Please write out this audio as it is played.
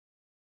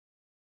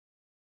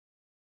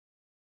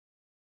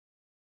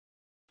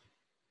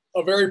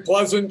A very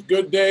pleasant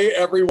good day,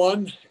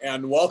 everyone,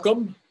 and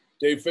welcome.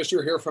 Dave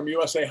Fisher here from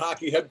USA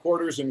Hockey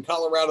headquarters in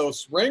Colorado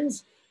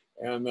Springs,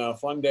 and a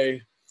fun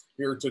day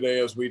here today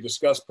as we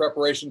discuss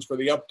preparations for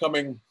the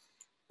upcoming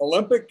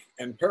Olympic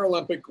and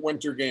Paralympic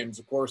Winter Games.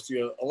 Of course,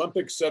 the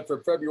Olympics set for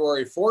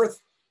February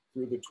 4th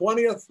through the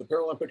 20th, the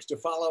Paralympics to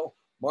follow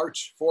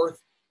March 4th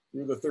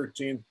through the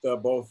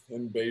 13th, both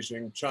in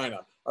Beijing, China.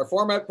 Our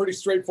format pretty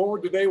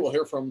straightforward today. We'll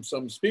hear from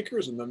some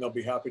speakers, and then they'll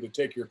be happy to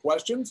take your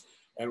questions.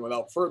 And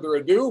without further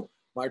ado,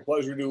 my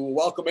pleasure to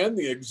welcome in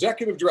the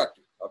Executive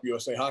Director of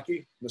USA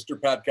Hockey, Mr.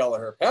 Pat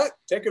Kelleher. Pat,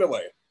 take it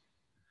away.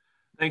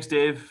 Thanks,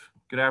 Dave.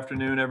 Good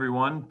afternoon,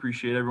 everyone.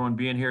 Appreciate everyone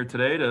being here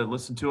today to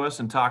listen to us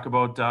and talk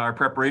about our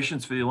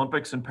preparations for the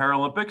Olympics and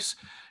Paralympics,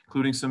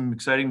 including some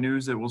exciting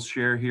news that we'll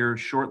share here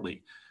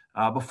shortly.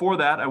 Before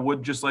that, I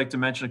would just like to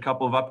mention a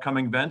couple of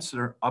upcoming events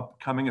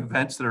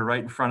that are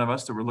right in front of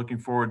us that we're looking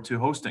forward to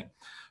hosting.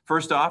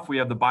 First off, we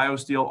have the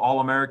BioSteel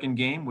All-American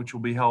Game, which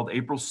will be held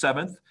April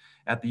 7th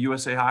at the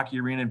USA Hockey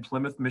Arena in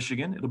Plymouth,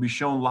 Michigan. It'll be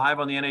shown live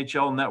on the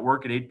NHL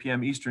Network at 8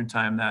 p.m. Eastern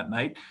Time that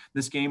night.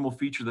 This game will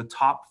feature the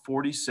top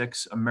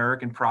 46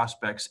 American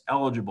prospects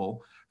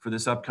eligible for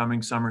this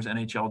upcoming summer's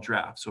NHL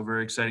draft. So a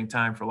very exciting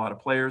time for a lot of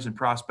players and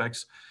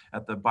prospects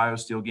at the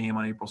BioSteel game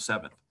on April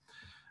 7th.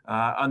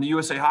 On the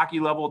USA Hockey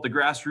level, at the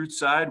grassroots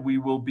side, we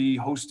will be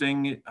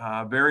hosting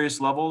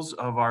various levels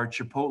of our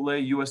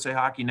Chipotle USA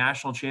Hockey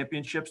National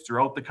Championships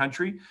throughout the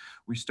country.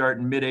 We start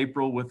in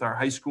mid-April with our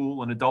high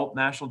school and adult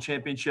national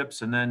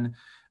championships, and then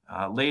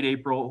late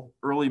April,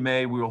 early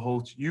May, we will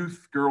hold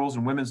youth, girls,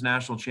 and women's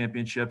national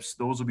championships.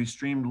 Those will be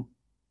streamed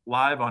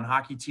live on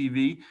Hockey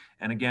TV,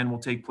 and again, will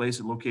take place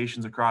at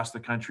locations across the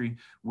country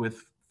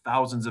with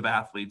thousands of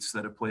athletes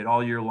that have played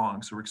all year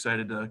long. So we're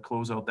excited to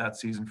close out that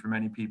season for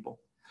many people.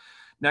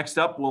 Next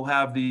up, we'll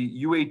have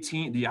the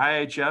U18, the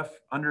IHF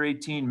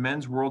Under-18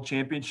 Men's World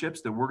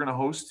Championships that we're going to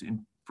host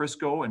in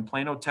Frisco and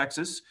Plano,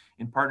 Texas,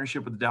 in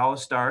partnership with the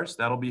Dallas Stars.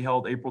 That'll be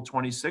held April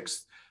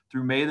 26th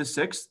through May the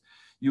 6th.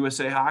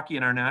 USA Hockey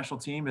and our national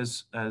team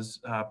has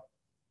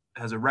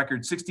a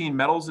record 16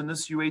 medals in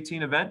this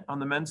U18 event on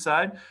the men's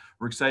side.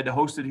 We're excited to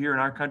host it here in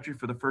our country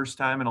for the first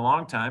time in a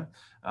long time.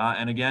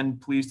 And again,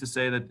 pleased to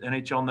say that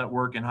NHL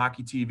Network and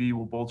Hockey TV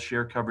will both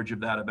share coverage of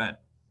that event.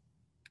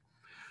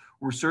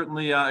 We're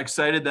certainly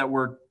excited that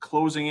we're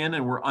closing in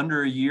and we're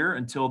under a year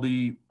until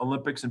the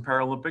Olympics and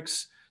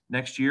Paralympics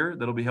next year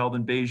that'll be held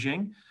in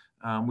Beijing.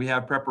 We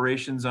have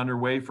preparations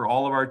underway for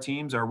all of our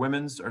teams, our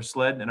women's, our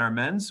sled, and our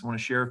men's. I want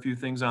to share a few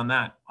things on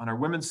that. On our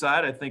women's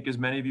side, I think as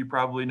many of you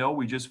probably know,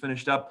 we just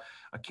finished up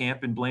a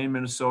camp in Blaine,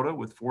 Minnesota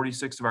with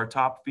 46 of our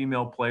top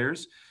female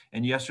players.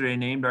 And yesterday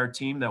named our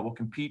team that will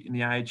compete in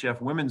the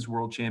IHF Women's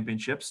World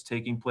Championships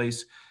taking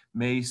place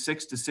May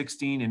 6 to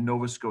 16 in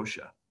Nova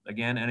Scotia.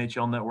 Again,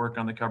 NHL Network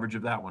on the coverage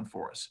of that one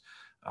for us.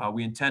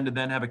 We intend to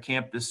then have a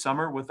camp this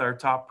summer with our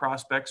top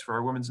prospects for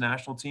our women's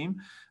national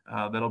team.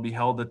 That'll be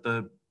held at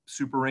the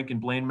Super Rink in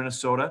Blaine,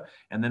 Minnesota.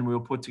 And then we'll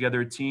put together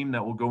a team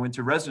that will go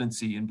into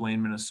residency in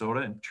Blaine,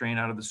 Minnesota and train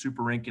out of the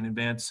Super Rink in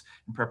advance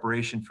in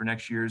preparation for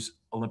next year's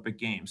Olympic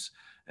Games.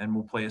 And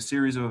we'll play a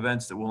series of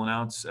events that we'll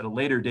announce at a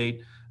later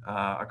date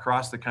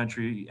across the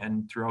country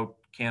and throughout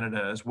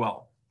Canada as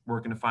well.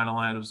 Working to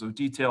finalize those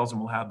details,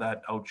 and we'll have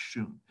that out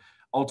soon.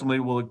 Ultimately,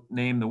 we'll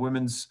name the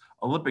women's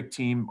Olympic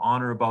team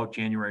on or about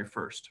January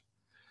 1st.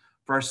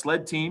 For our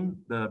sled team,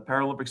 the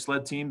Paralympic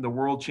sled team, the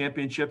World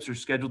Championships are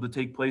scheduled to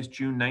take place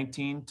June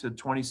 19 to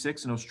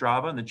 26 in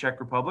Ostrava in the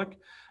Czech Republic.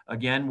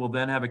 Again, we'll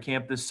then have a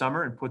camp this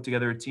summer and put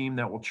together a team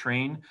that will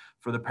train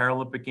for the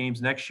Paralympic Games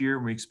next year.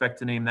 We expect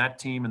to name that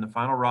team in the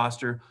final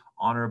roster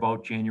on or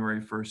about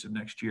January 1st of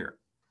next year.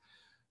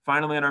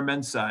 Finally, on our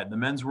men's side, the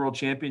Men's World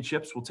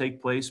Championships will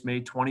take place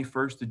May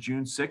 21st to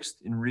June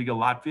 6th in Riga,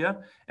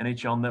 Latvia.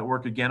 NHL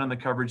Network again on the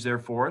coverage there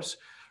for us.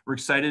 We're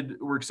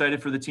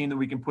excited for the team that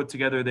we can put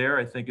together there.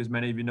 I think as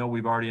many of you know,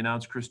 we've already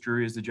announced Chris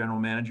Drury as the general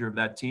manager of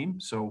that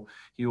team. So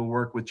he will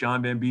work with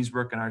John Van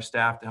Beesbrook and our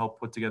staff to help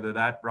put together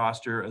that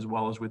roster, as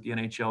well as with the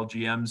NHL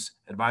GM's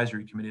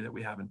advisory committee that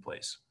we have in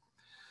place.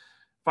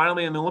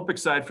 Finally, on the Olympic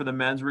side for the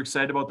men's, we're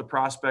excited about the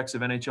prospects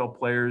of NHL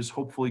players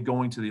hopefully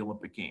going to the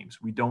Olympic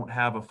Games. We don't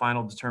have a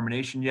final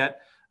determination yet.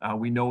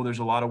 We know there's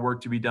a lot of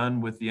work to be done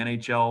with the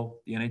NHL,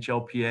 the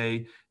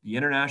NHLPA, the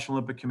International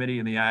Olympic Committee,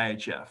 and the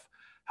IHF.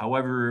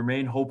 However, we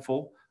remain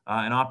hopeful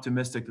and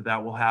optimistic that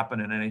that will happen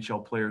and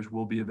NHL players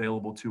will be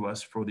available to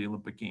us for the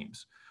Olympic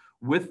Games.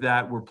 With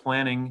that, we're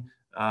planning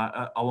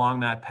along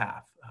that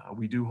path.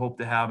 We do hope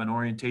to have an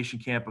orientation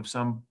camp of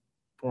some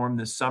form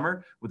this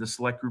summer with a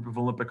select group of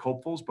Olympic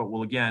hopefuls, but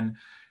we'll again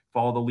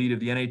follow the lead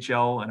of the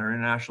NHL and our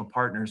international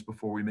partners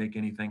before we make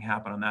anything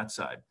happen on that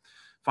side.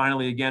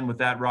 Finally, again, with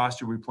that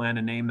roster, we plan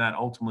to name that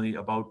ultimately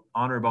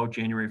on or about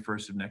January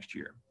 1st of next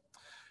year.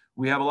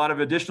 We have a lot of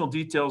additional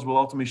details we'll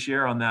ultimately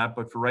share on that,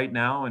 but for right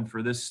now and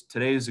for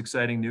today's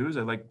exciting news,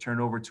 I'd like to turn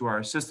it over to our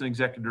Assistant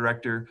Executive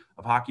Director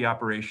of Hockey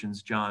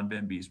Operations, John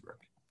Van Beesbrook.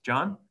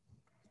 John?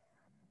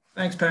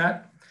 Thanks,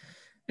 Pat.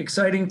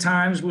 Exciting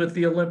times with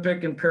the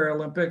Olympic and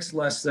Paralympics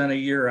less than a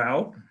year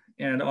out,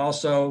 and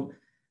also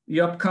the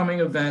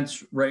upcoming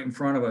events right in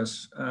front of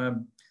us.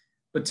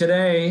 But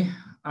today,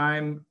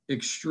 I'm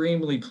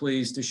extremely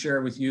pleased to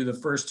share with you the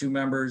first two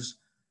members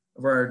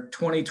of our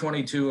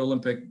 2022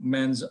 Olympic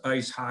men's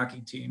ice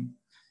hockey team.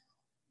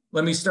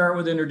 Let me start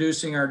with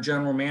introducing our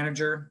general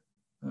manager.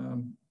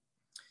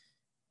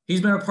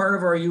 He's been a part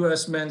of our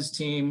U.S. men's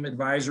team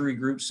advisory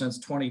group since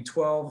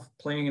 2012,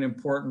 playing an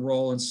important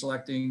role in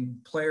selecting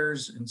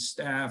players and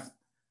staff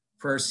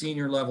for our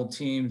senior level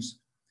teams.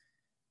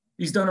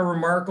 He's done a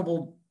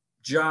remarkable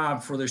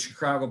job for the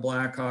Chicago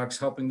Blackhawks,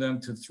 helping them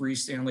to 3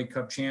 Stanley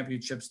Cup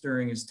championships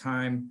during his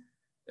time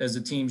as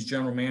the team's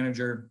general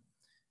manager.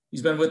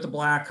 He's been with the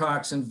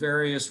Blackhawks in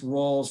various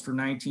roles for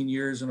 19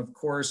 years, and of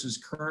course is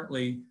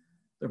currently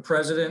the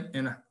president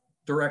and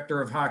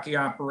director of hockey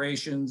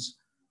operations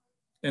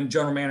and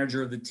general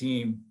manager of the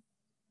team.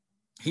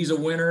 He's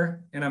a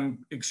winner, and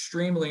I'm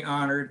extremely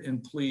honored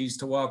and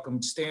pleased to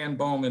welcome Stan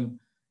Bowman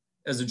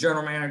as the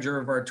general manager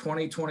of our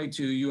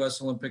 2022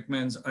 U.S. Olympic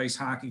men's ice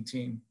hockey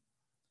team.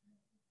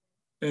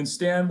 And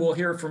Stan, we'll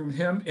hear from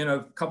him in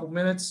a couple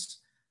minutes,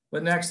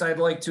 but next I'd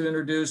like to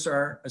introduce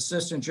our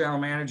assistant general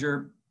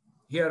manager.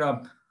 He had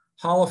a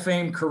Hall of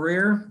Fame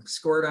career,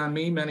 scored on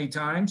me many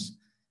times,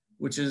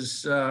 which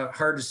is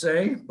hard to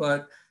say,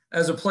 but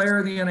as a player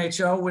of the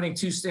NHL, winning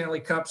 2 Stanley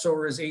Cups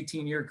over his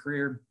 18-year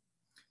career,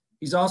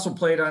 he's also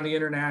played on the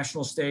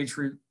international stage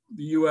for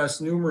the U.S.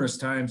 numerous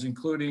times,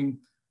 including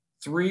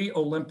 3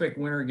 Olympic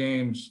Winter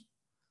Games.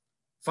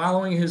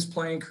 Following his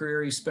playing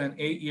career, he spent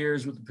 8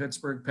 years with the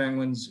Pittsburgh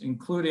Penguins,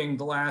 including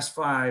the last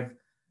 5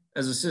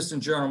 as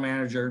assistant general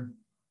manager,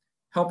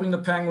 helping the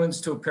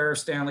Penguins to a pair of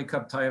Stanley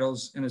Cup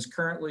titles, and is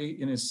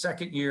currently in his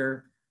 2nd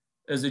year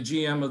as the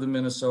GM of the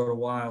Minnesota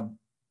Wild.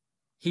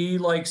 He,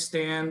 like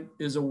Stan,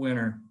 is a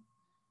winner.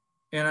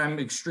 And I'm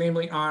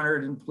extremely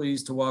honored and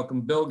pleased to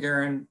welcome Bill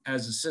Guerin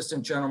as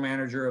assistant general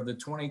manager of the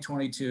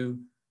 2022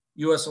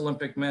 U.S.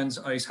 Olympic men's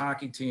ice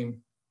hockey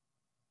team.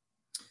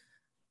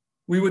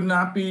 We would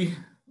not be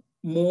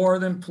more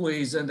than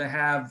pleased than to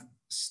have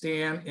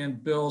Stan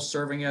and Bill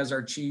serving as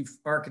our chief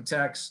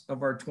architects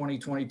of our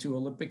 2022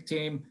 Olympic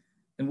team.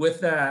 And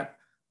with that,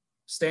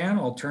 Stan,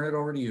 I'll turn it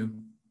over to you.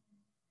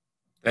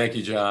 Thank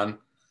you, John.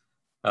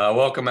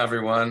 Welcome,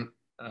 everyone.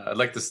 I'd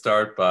like to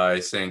start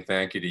by saying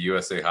thank you to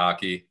USA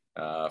Hockey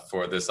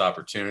for this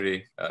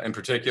opportunity. In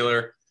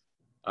particular,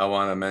 I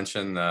want to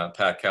mention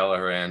Pat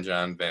Kelleher and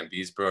John Van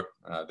Beesbroek.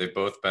 They've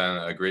both been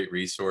a great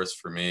resource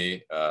for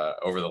me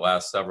over the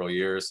last several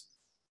years.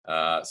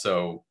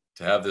 So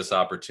to have this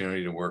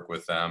opportunity to work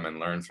with them and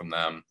learn from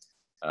them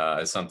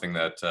is something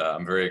that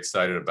I'm very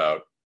excited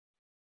about.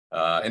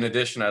 In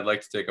addition, I'd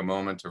like to take a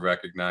moment to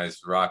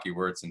recognize Rocky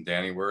Wirtz and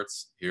Danny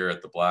Wirtz here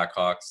at the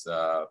Blackhawks.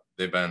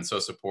 They've been so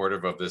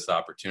supportive of this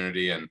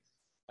opportunity, and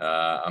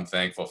I'm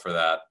thankful for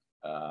that.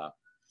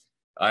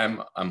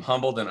 I'm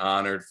humbled and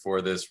honored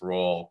for this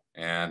role,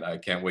 and I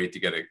can't wait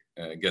to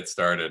get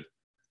started.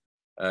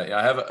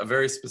 I have a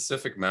very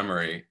specific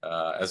memory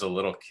as a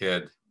little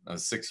kid. I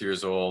was 6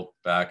 years old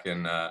back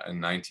in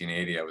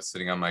 1980. I was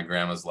sitting on my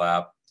grandma's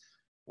lap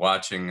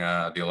watching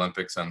the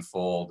Olympics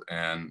unfold,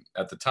 and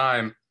at the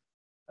time,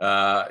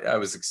 I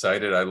was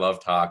excited. I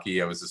loved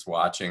hockey. I was just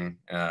watching,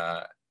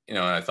 and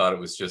I thought it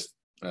was just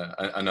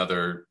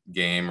another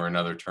game or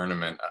another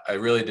tournament. I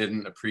really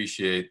didn't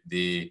appreciate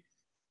the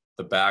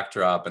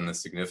backdrop and the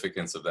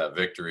significance of that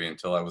victory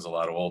until I was a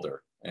lot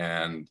older.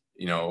 And,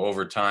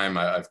 over time,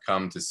 I've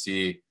come to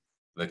see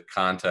the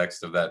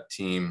context of that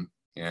team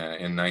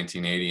in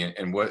 1980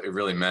 and what it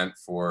really meant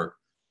for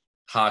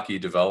hockey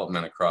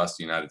development across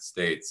the United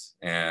States.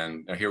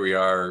 And here we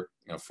are,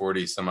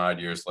 40 some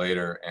odd years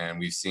later, and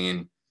we've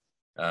seen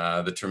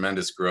the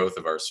tremendous growth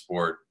of our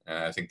sport.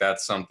 And I think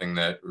that's something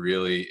that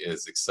really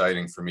is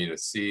exciting for me to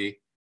see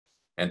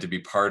and to be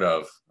part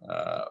of.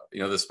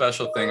 The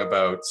special thing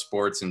about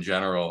sports in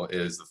general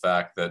is the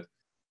fact that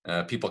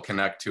people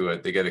connect to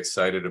it. They get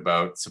excited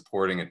about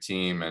supporting a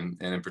team.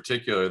 And in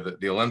particular,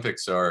 the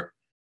Olympics are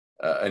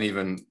an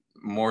even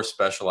more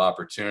special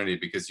opportunity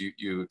because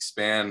you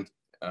expand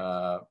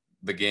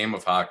the game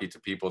of hockey to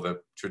people that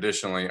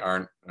traditionally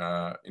aren't,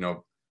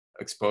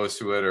 exposed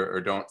to it or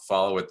don't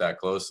follow it that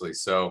closely.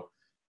 So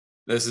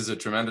this is a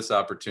tremendous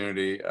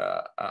opportunity.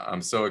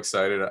 I'm so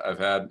excited. I've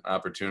had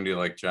opportunity,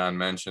 like John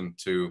mentioned,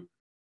 to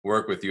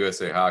work with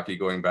USA Hockey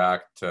going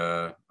back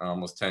to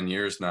almost 10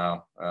 years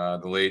now.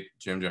 The late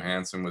Jim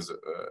Johansson was,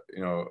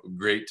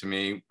 great to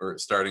me.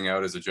 Starting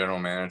out as a general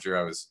manager,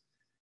 I was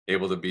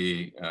able to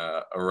be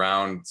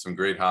around some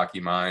great hockey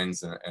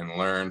minds and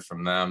learn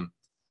from them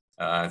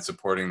and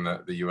supporting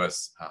the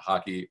U.S.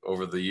 hockey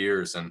over the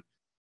years. And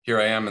here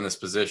I am in this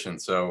position.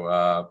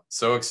 So,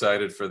 so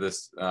excited for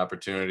this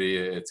opportunity.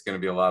 It's going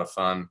to be a lot of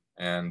fun.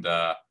 And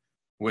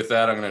with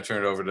that, I'm going to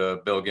turn it over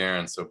to Bill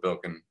Guerin so Bill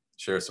can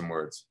share some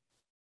words.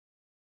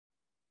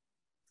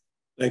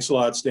 Thanks a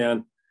lot,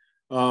 Stan.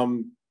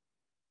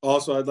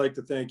 Also, I'd like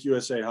to thank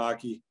USA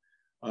Hockey,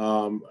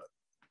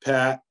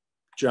 Pat,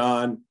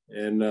 John,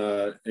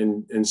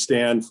 and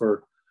Stan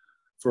for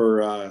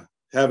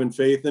having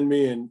faith in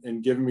me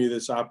and giving me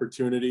this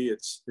opportunity.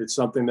 It's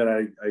something that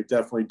I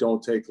definitely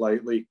don't take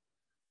lightly.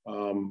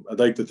 I'd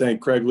like to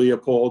thank Craig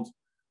Leopold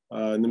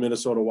and the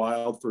Minnesota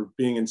Wild for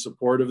being in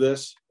support of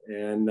this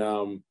and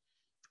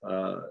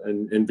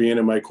being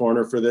in my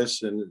corner for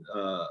this. And,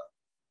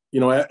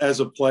 as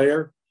a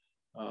player,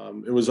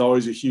 it was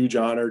always a huge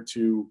honor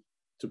to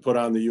put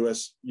on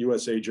the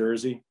USA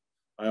jersey.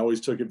 I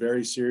always took it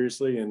very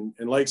seriously. And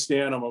like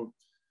Stan, I'm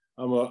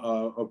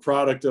a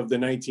product of the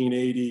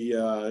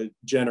 1980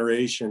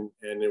 generation,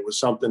 and it was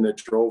something that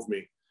drove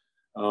me.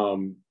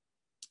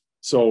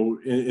 So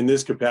in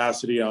this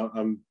capacity,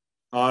 I'm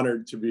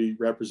honored to be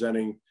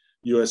representing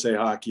USA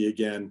Hockey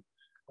again.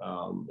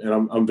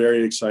 And I'm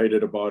very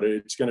excited about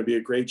it. It's going to be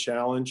a great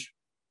challenge,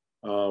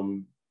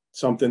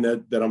 something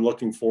that I'm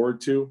looking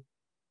forward to.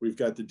 We've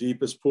got the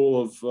deepest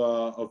pool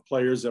of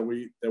players that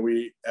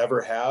we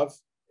ever have,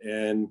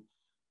 and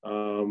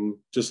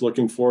just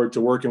looking forward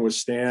to working with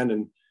Stan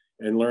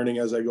and learning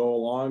as I go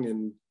along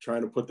and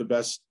trying to put the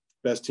best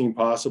team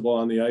possible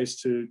on the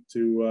ice to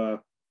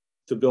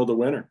build a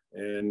winner.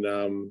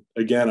 And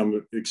again,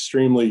 I'm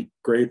extremely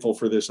grateful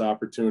for this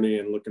opportunity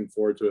and looking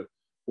forward to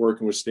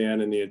working with Stan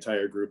and the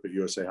entire group at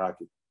USA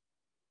Hockey.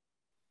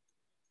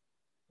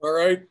 All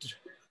right,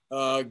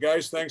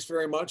 guys, thanks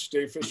very much.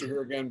 Dave Fisher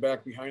here again,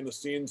 back behind the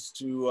scenes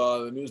to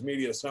the news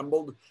media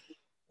assembled.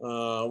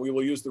 We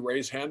will use the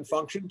raise hand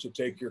function to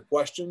take your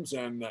questions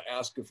and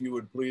ask if you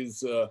would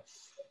please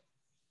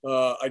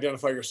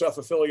identify your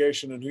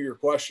self-affiliation and who your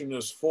question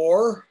is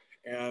for.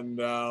 And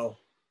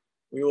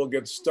we will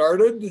get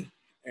started.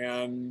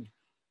 And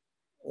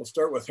we'll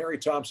start with Harry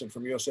Thompson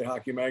from USA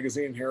Hockey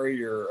Magazine. Harry,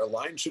 your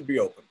line should be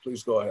open.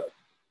 Please go ahead.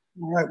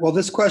 All right. Well,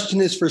 this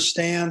question is for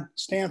Stan.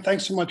 Stan,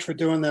 thanks so much for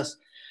doing this.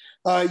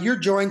 You're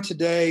joined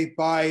today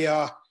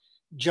by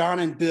John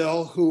and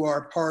Bill, who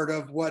are part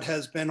of what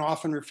has been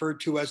often referred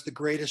to as the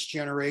greatest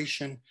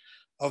generation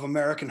of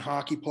American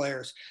hockey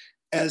players.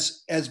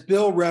 As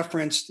Bill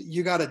referenced,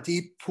 you got a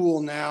deep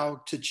pool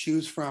now to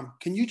choose from.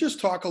 Can you just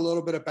talk a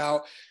little bit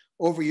about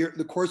over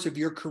the course of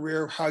your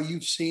career, how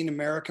you've seen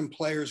American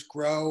players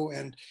grow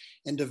and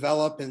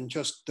develop and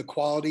just the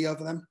quality of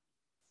them?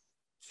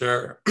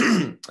 Sure.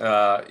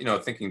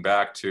 Thinking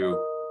back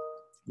to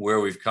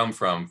where we've come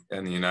from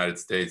in the United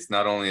States,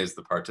 not only is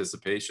the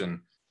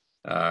participation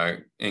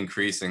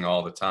increasing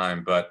all the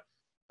time, but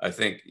I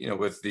think,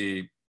 with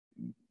the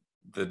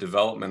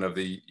development of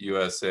the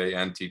USA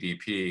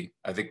NTDP,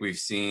 I think we've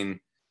seen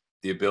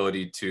the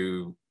ability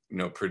to,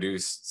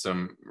 produce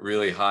some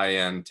really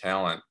high-end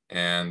talent.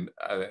 And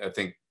I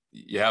think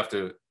you have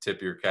to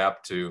tip your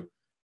cap to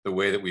the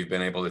way that we've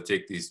been able to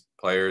take these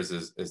players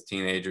as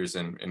teenagers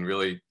and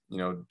really,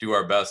 do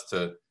our best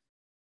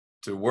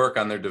to work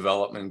on their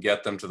development and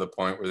get them to the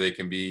point where they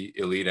can be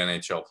elite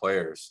NHL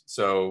players.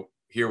 So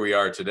here we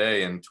are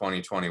today in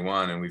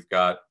 2021, and we've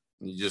got,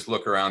 you just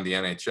look around the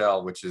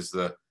NHL, which is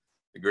the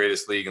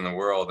greatest league in the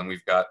world, and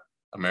we've got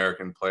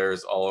American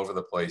players all over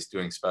the place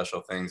doing special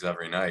things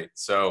every night.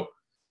 So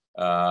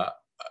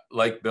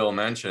like Bill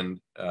mentioned,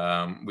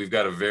 we've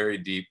got a very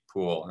deep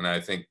pool, and I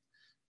think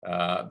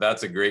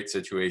that's a great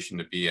situation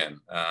to be in.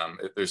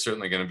 There's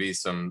certainly going to be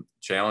some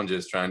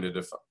challenges trying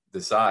to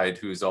decide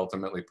who's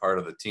ultimately part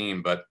of the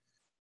team, but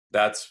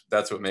that's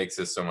what makes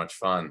this so much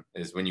fun,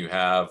 is when you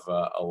have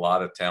a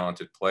lot of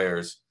talented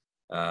players.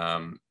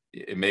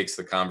 It makes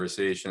the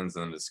conversations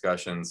and the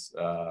discussions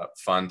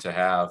fun to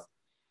have.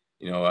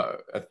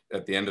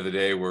 At the end of the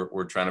day,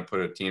 we're trying to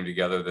put a team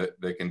together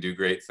that can do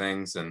great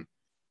things. And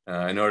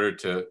in order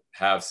to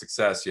have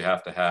success, you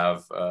have to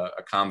have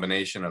a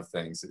combination of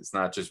things. It's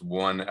not just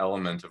one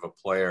element of a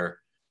player.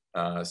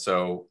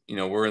 So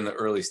we're in the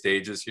early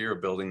stages here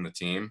of building the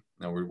team.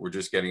 Now we're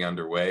just getting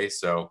underway.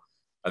 So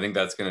I think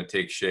that's going to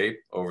take shape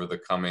over the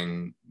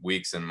coming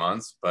weeks and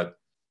months. But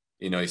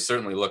you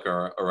certainly look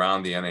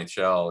around the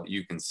NHL,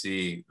 you can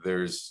see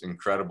there's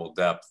incredible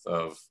depth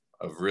of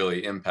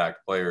really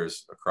impact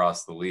players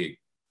across the league.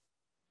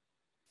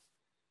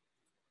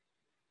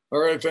 All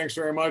right, thanks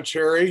very much,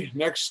 Harry.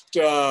 Next,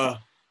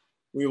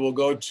 we will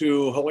go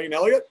to Helene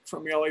Elliott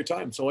from the LA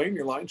Times. Helene,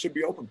 your line should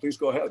be open. Please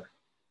go ahead.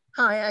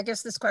 Hi, I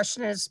guess this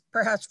question is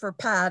perhaps for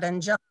Pat and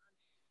John.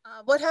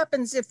 What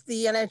happens if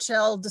the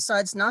NHL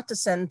decides not to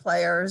send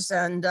players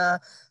and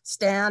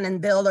Stan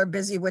and Bill are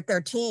busy with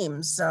their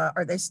teams?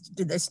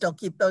 Do they still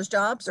keep those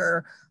jobs,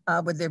 or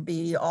would there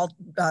be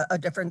a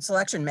different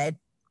selection made?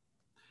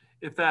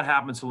 If that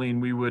happens, Helene,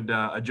 we would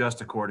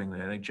adjust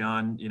accordingly. I think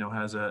John,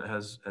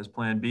 has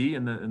Plan B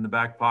in the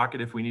back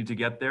pocket if we need to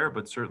get there.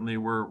 But certainly,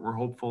 we're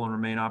hopeful and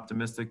remain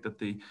optimistic that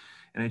the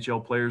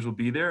NHL players will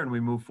be there, and we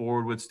move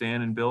forward with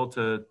Stan and Bill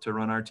to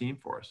run our team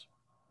for us.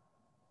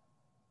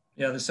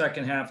 Yeah, the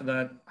second half of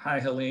that, hi,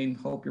 Helene,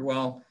 hope you're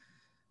well,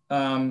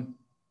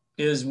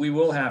 is we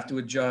will have to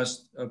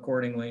adjust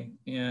accordingly.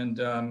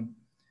 And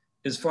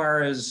as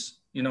far as,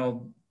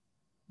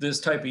 this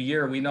type of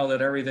year, we know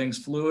that everything's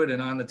fluid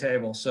and on the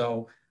table.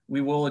 So we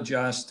will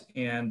adjust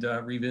and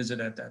revisit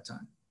at that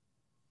time.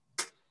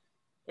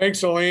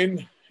 Thanks,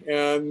 Helene.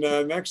 And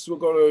next we'll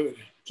go to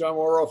John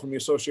Morrow from the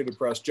Associated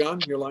Press. John,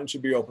 your line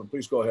should be open.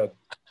 Please go ahead.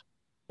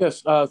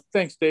 Yes,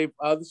 thanks, Dave.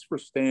 This is for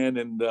Stan,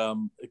 and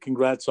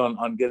congrats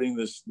on getting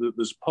this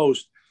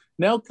post.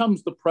 Now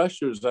comes the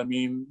pressures. I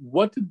mean,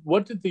 what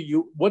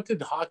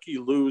did hockey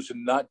lose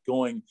in not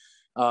going,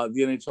 the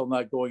NHL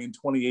not going in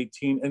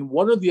 2018, and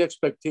what are the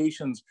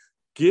expectations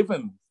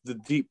given the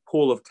deep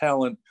pool of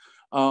talent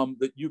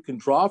that you can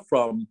draw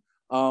from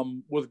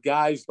with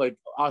guys like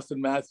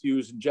Austin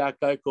Matthews and Jack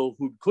Eichel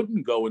who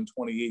couldn't go in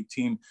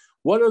 2018?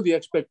 What are the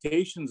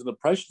expectations and the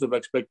pressures of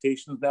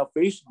expectations now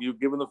facing you,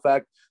 given the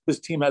fact this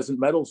team hasn't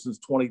medaled since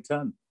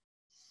 2010?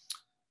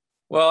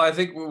 Well, I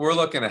think we're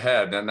looking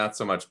ahead and not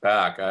so much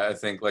back. I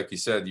think, like you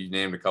said, you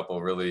named a couple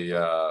of really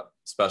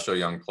special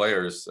young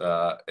players,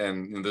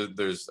 and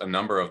there's a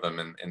number of them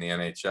in the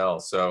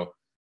NHL. So,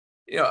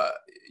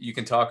 you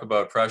can talk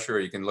about pressure, or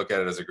you can look at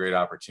it as a great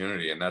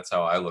opportunity, and that's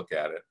how I look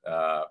at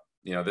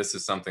it. This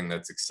is something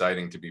that's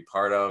exciting to be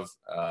part of.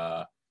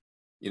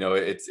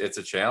 It's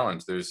a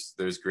challenge.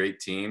 There's great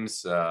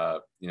teams.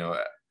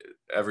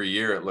 Every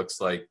year it looks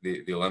like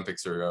the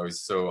Olympics are always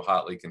so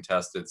hotly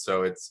contested.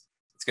 So it's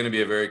going to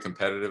be a very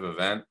competitive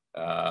event.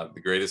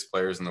 The greatest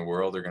players in the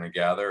world are going to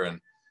gather, and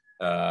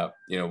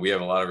we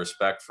have a lot of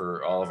respect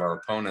for all of our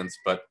opponents.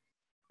 But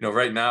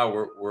right now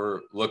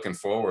we're looking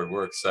forward.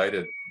 We're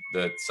excited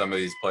that some of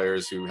these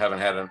players who haven't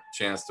had a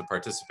chance to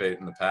participate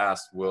in the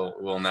past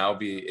will now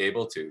be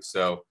able to.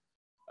 So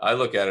I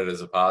look at it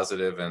as a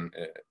positive, and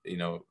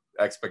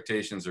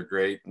expectations are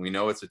great. We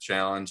know it's a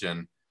challenge,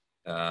 and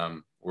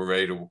we're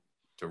ready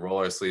to roll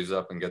our sleeves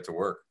up and get to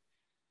work.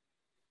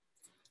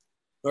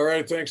 All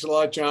right, thanks a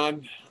lot,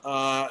 John.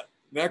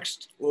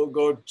 Next, we'll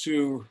go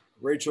to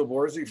Rachel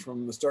Borzi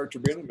from the Star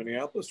Tribune in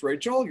Minneapolis.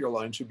 Rachel, your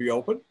line should be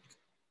open.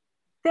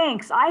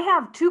 Thanks. I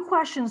have two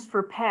questions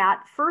for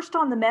Pat. First,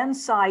 on the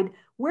men's side,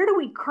 where do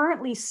we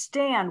currently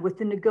stand with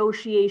the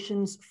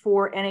negotiations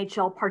for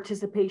NHL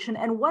participation,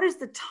 and what is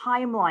the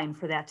timeline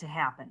for that to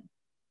happen?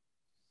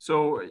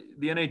 So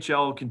the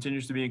NHL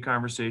continues to be in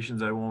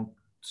conversations. I won't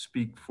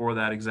speak for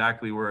that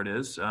exactly where it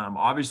is.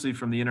 Obviously,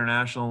 from the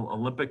International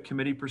Olympic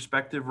Committee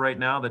perspective right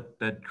now,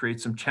 that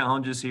creates some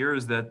challenges here,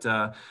 is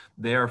that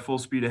they are full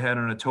speed ahead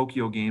on a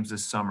Tokyo Games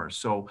this summer.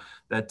 So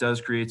that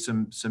does create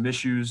some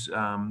issues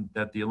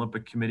that the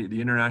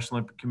International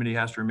Olympic Committee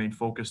has to remain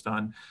focused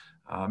on,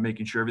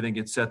 making sure everything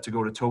gets set to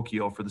go to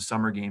Tokyo for the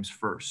Summer Games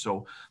first.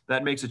 So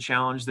that makes a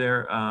challenge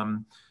there.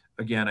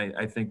 Again,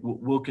 I think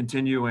we'll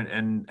continue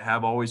and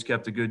have always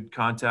kept a good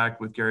contact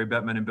with Gary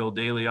Bettman and Bill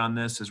Daly on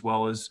this, as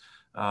well as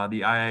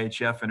the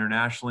IIHF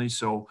internationally.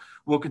 So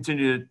we'll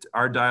continue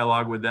our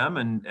dialogue with them,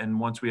 and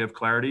once we have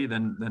clarity,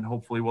 then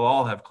hopefully we'll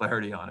all have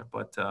clarity on it.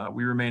 But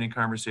we remain in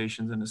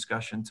conversations and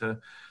discussion to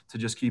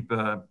just keep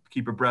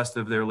abreast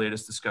of their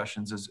latest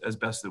discussions as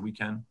best that we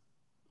can.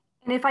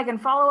 And if I can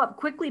follow up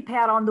quickly,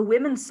 Pat, on the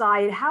women's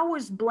side, how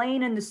was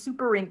Blaine and the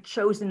Super Rink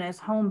chosen as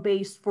home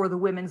base for the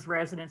women's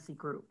residency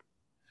group?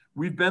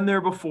 We've been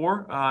there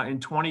before. In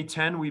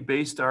 2010, we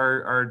based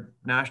our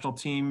national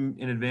team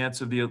in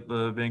advance of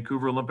the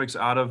Vancouver Olympics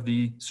out of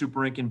the Super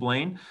Rink in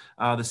Blaine.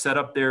 The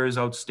setup there is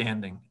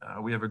outstanding.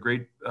 We have a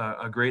great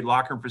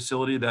locker room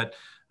facility that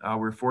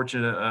we're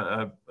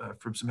fortunate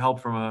for some help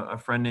from a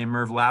friend named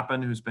Merv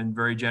Lappin, who's been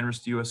very generous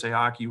to USA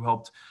Hockey, who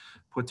helped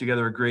put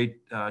together a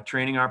great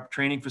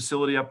training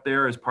facility up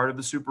there as part of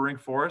the Super Rink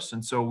for us.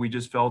 And so we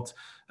just felt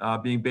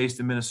being based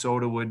in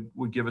Minnesota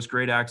would give us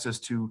great access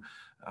to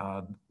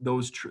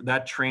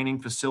that training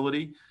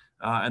facility,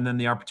 and then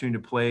the opportunity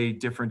to play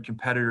different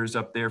competitors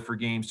up there for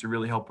games to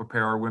really help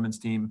prepare our women's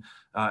team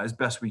as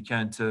best we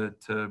can to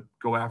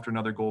go after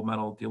another gold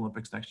medal at the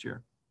Olympics next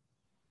year.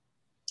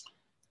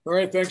 All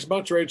right, thanks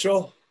much,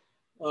 Rachel.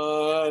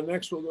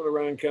 Next, we'll go to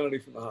Ryan Kennedy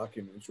from the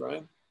Hockey News.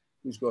 Ryan,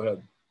 please go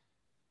ahead.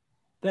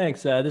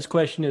 Thanks. This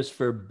question is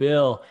for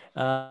Bill.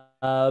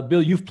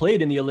 Bill, you've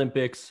played in the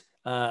Olympics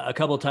a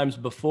couple of times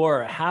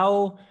before.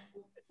 How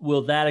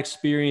will that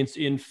experience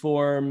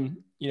inform,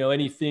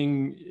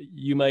 anything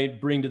you might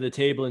bring to the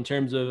table in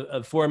terms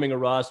of forming a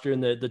roster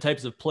and the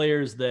types of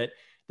players that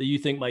you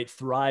think might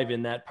thrive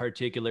in that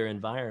particular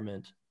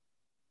environment?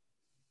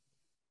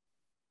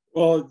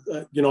 Well,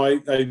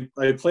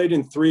 I played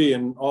in three,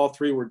 and all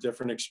three were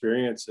different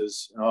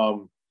experiences.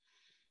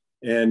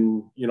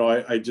 And,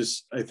 I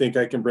think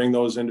I can bring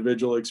those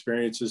individual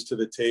experiences to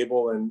the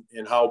table and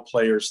how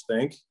players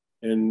think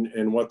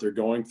and what they're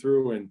going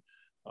through. And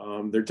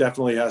there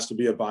definitely has to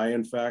be a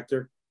buy-in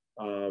factor.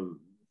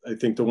 I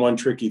think the one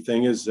tricky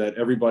thing is that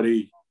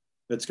everybody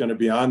that's going to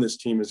be on this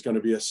team is going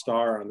to be a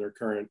star on their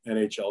current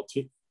NHL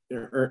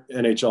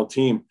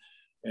team.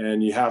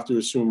 And you have to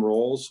assume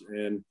roles.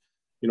 And,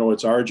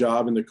 it's our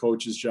job and the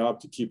coach's job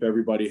to keep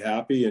everybody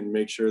happy and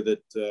make sure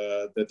that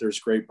that there's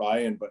great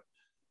buy-in. But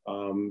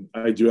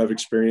I do have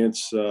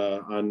experience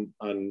on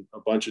a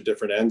bunch of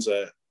different ends,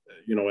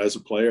 as a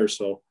player.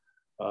 So,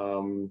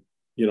 I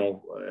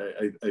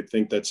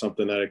think that's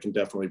something that I can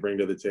definitely bring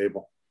to the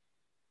table.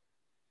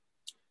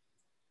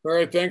 All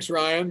right, thanks,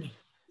 Ryan.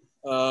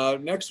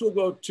 Next, we'll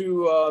go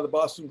to the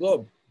Boston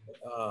Globe.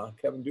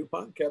 Kevin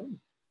Dupont. Kevin,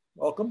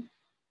 welcome.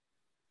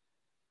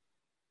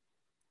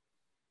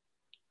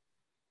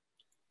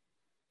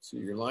 So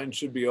your line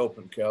should be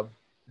open, Kev.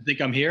 I think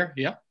I'm here.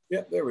 Yeah.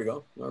 Yeah, there we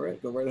go. All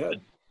right, go right ahead.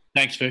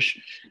 Thanks, Fish.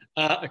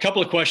 A couple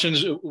of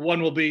questions.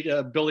 One will be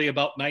Billy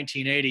about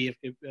 1980,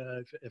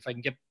 if I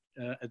can get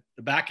at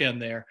the back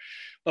end there.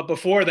 But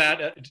before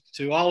that,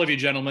 to all of you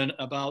gentlemen,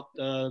 about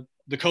the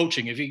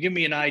coaching. If you give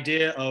me an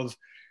idea of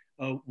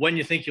when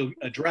you think you'll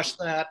address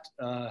that,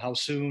 how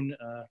soon,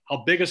 how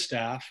big a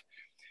staff.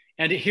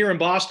 And here in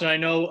Boston, I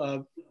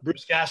know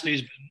Bruce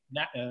Cassidy's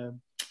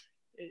been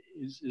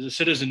is a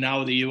citizen now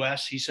of the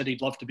U.S. He said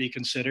he'd love to be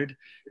considered.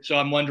 So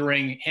I'm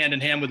wondering, hand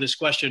in hand with this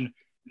question,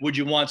 would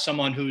you want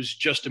someone who's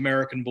just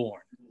American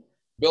born?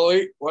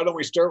 Billy, why don't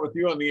we start with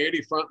you on the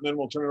 80 front, and then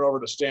we'll turn it over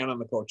to Stan on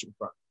the coaching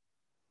front.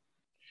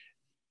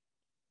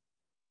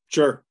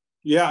 Sure.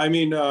 Yeah, I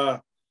mean, kind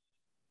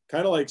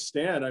of like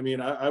Stan. I mean,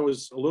 I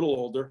was a little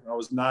older. I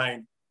was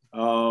 9,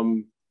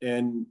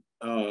 and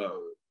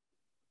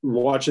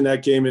watching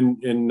that game in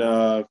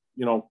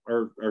you know,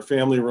 our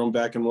family room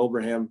back in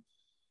Wilbraham,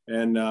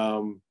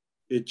 and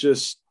it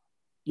just,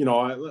 you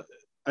know,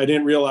 I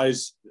didn't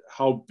realize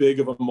how big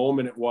of a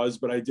moment it was,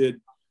 but I did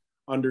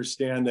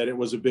understand that it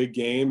was a big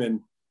game,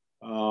 and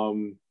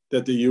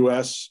that the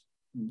U.S.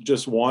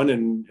 just won,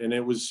 and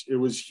it was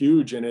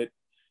huge, and it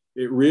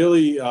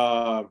really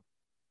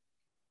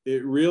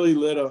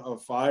lit a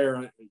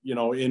fire, you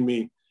know, in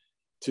me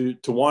to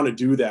want to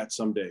do that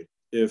someday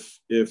if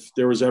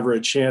there was ever a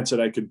chance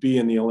that I could be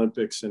in the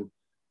Olympics. And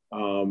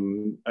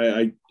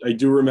I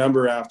do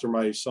remember after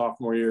my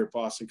sophomore year at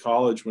Boston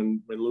College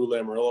when Lou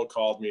Lamoriello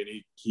called me, and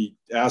he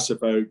asked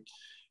if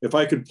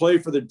I could play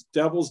for the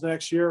Devils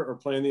next year or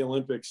play in the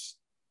Olympics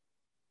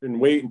and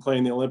wait and play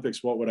in the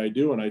Olympics, what would I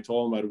do? And I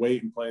told him I'd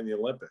wait and play in the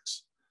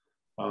Olympics,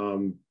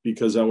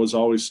 because that was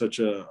always such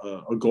a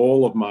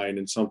goal of mine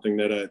and something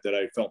that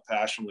I felt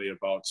passionately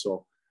about.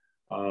 So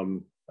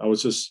I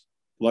was just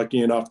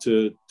lucky enough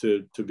to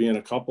be in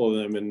a couple of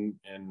them, and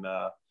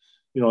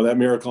you know, that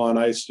Miracle on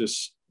Ice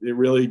it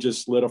really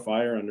just lit a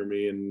fire under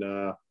me. And,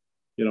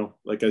 you know,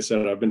 like I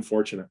said, I've been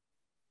fortunate.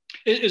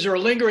 Is there a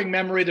lingering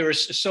memory? There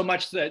was so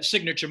much that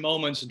signature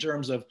moments in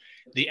terms of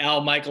the Al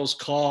Michaels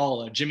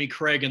call, Jimmy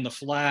Craig and the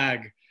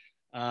flag,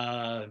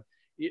 Eruzione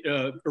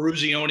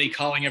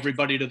calling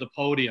everybody to the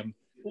podium.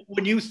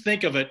 When you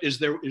think of it, is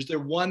there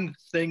one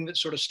thing that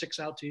sort of sticks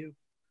out to you?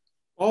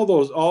 All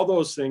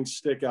those things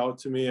stick out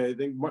to me. I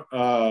think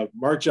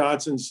Mark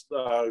Johnson's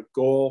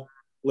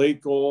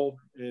late goal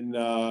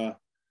in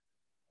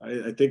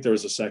I think there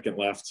was a second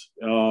left.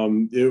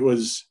 It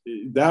was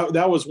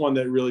that was one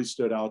that really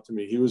stood out to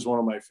me. He was one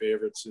of my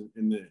favorites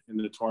in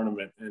the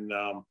tournament. And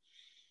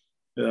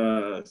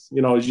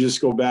you know, you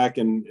just go back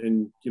and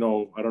you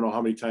know, I don't know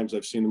how many times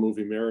I've seen the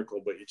movie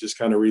Miracle, but you just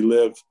kind of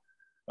relive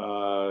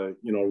all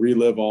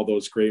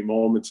those great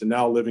moments. And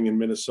now living in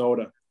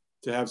Minnesota,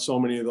 to have so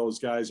many of those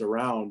guys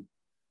around,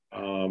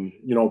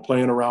 you know,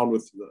 playing around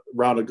of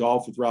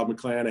golf with Rob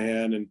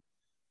McClanahan, and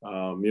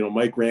you know,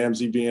 Mike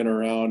Ramsey being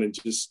around, and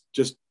just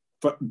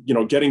you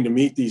know, getting to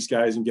meet these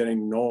guys and getting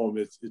to know them,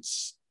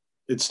 it's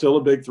still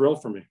a big thrill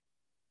for me.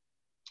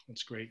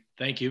 That's great.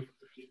 Thank you.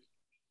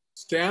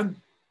 Stan?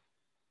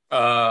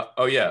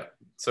 Oh yeah.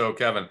 So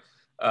Kevin,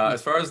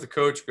 as far as the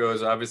coach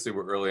goes, obviously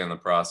we're early in the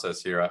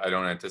process here. I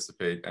don't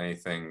anticipate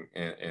anything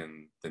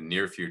in the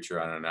near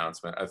future on an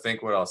announcement. I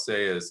think what I'll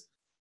say is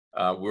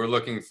we're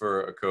looking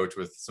for a coach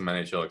with some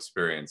NHL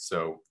experience.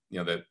 So, you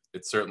know, that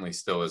it certainly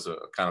still is a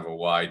kind of a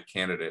wide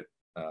candidate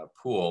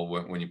pool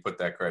when you put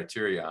that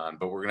criteria on,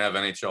 but we're going to have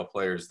NHL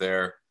players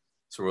there.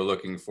 So we're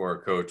looking for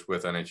a coach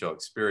with NHL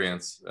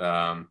experience.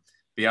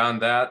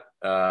 Beyond that,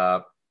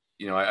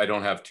 you know, I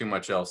don't have too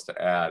much else to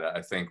add.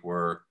 I think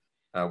we're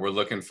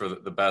looking for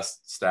the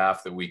best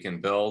staff that we can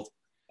build.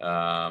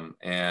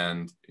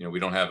 And, you know,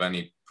 we don't have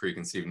any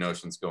preconceived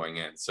notions going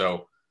in.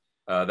 So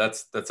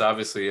that's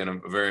obviously in a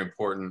very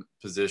important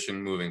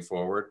position moving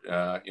forward.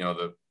 You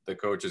know, the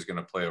coach is going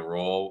to play a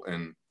role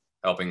in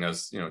helping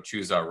us, you know,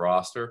 choose our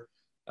roster.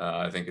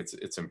 I think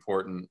it's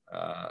important.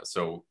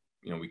 So,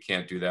 you know, we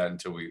can't do that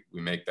until we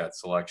make that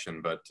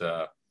selection, but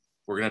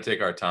we're going to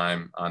take our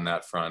time on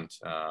that front.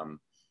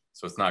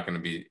 So it's not going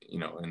to be, you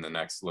know, in the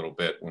next little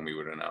bit when we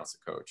would announce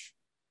a coach.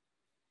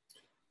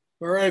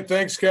 All right.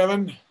 Thanks,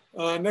 Kevin.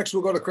 Next,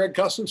 we'll go to Craig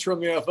Cousins from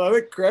The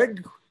Athletic.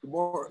 Craig,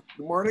 good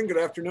morning, good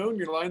afternoon.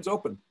 Your line's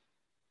open.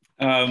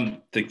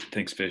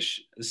 Thanks,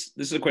 Fish. This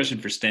is a question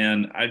for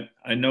Stan.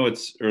 I know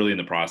it's early in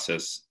the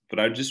process, but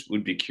I just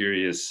would be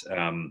curious,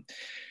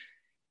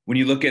 when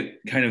you look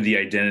at kind of the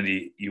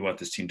identity you want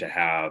this team to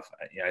have,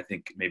 I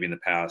think maybe in the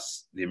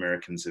past, the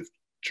Americans have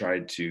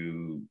tried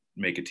to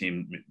make a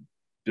team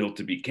built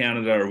to beat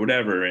Canada or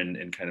whatever,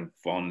 and kind of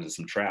fallen into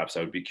some traps. I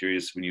would be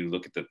curious, when you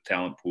look at the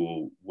talent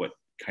pool, what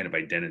kind of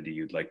identity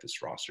you'd like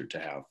this roster to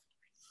have.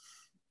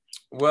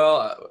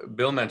 Well,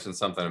 Bill mentioned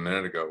something a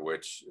minute ago,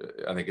 which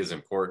I think is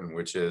important,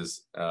 which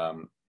is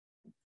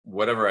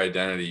whatever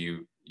identity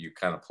you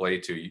kind of play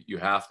to, you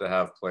have to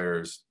have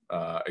players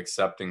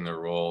accepting their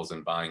roles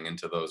and buying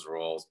into those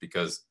roles,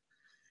 because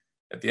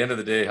at the end of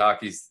the day,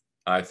 hockey's,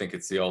 I think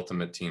it's the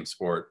ultimate team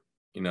sport.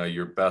 You know,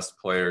 your best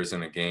players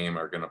in a game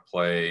are going to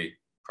play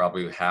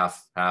probably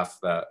half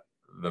the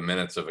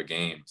minutes of a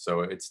game. So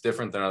it's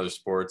different than other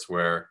sports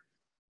where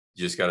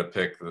you just got to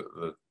pick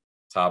the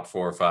top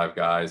 4 or 5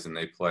 guys and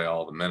they play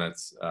all the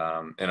minutes.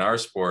 In our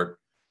sport,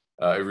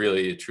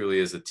 it truly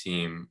is a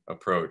team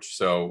approach.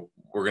 So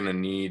we're going to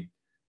need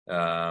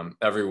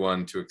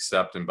everyone to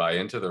accept and buy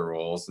into their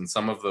roles. And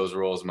some of those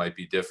roles might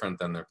be different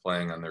than they're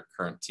playing on their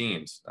current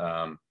teams.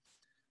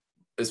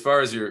 As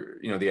far as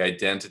the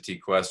identity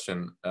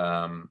question,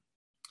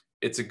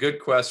 it's a good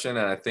question.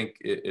 And I think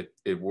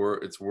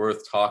it's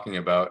worth talking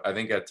about. I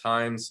think at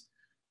times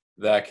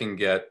that can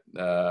get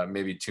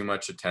maybe too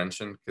much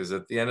attention, because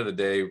at the end of the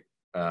day,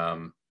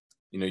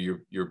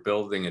 you're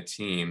building a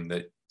team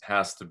that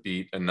has to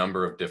beat a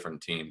number of different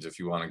teams if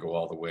you want to go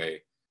all the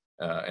way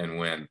and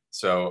win.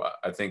 So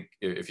I think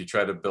if you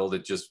try to build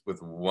it just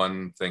with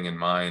one thing in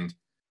mind,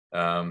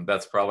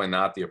 that's probably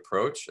not the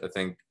approach. I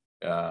think,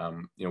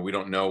 we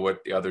don't know what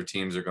the other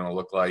teams are going to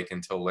look like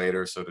until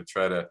later. So to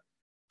try to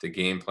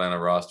game plan a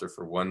roster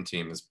for one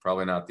team is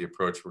probably not the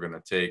approach we're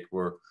going to take.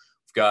 We've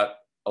got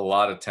a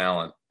lot of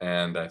talent,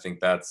 and I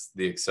think that's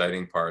the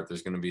exciting part.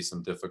 There's going to be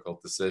some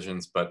difficult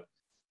decisions, but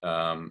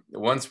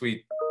once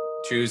we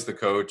choose the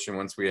coach and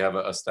once we have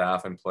a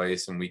staff in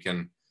place and we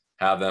can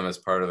have them as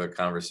part of the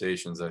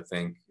conversations, I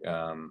think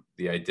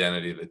the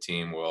identity of the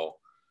team will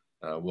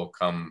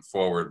come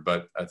forward.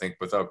 But I think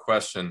without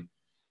question,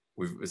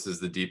 this is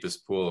the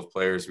deepest pool of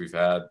players we've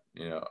had,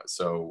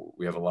 so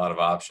we have a lot of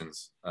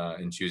options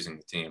in choosing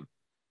the team.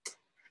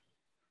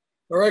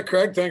 All right,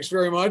 Craig, thanks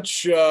very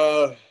much.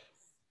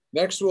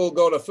 Next, we'll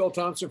go to Phil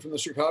Thompson from the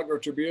Chicago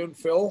Tribune.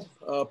 Phil,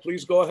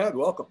 please go ahead.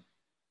 Welcome.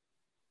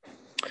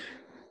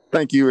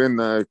 Thank you,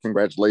 and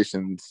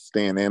congratulations,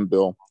 Stan and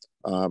Bill.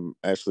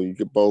 Actually, you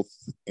could both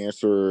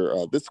answer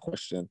this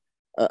question.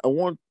 I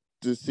want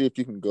to see if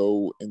you can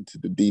go into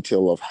the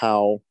detail of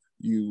how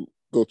you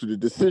go through the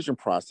decision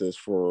process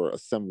for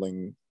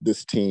assembling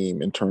this team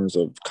in terms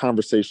of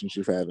conversations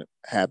you've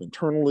have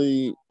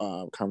internally,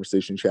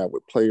 conversations you have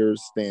with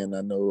players. Stan, I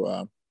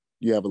know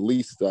you have at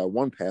least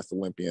one past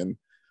Olympian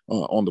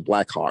on the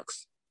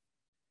Blackhawks.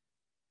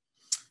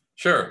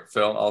 Sure,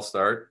 Phil, I'll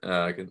start.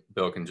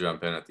 Bill can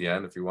jump in at the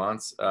end if he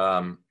wants.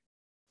 Well,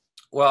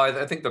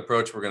 I think the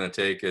approach we're going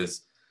to take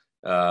is,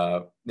 we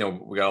got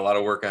a lot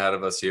of work ahead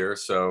of us here.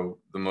 So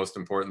the most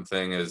important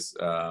thing is,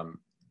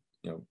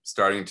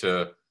 starting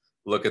to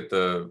look at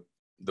the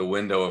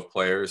window of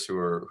players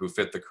who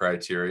fit the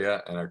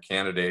criteria and are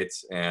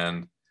candidates.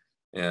 And,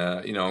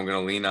 I'm going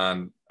to lean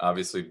on,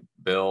 obviously,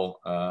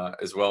 Bill,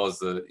 as well as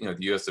the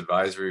U.S.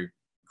 advisory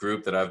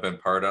group that I've been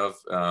part of.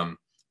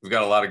 We've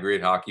got a lot of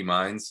great hockey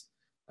minds.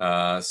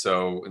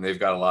 And they've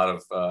got a lot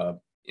of,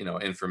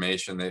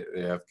 information. They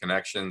have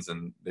connections,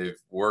 and they've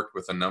worked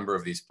with a number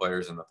of these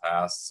players in the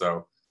past.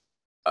 So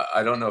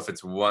I don't know if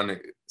it's one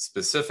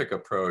specific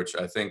approach.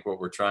 I think what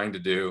we're trying to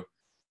do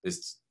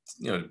is,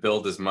 to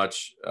build as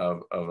much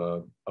of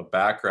a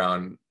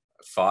background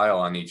file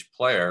on each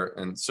player,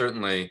 and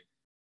certainly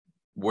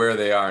where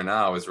they are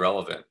now is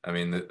relevant. I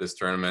mean, this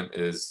tournament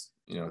is,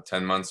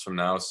 10 months from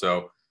now.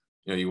 So,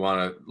 you want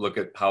to look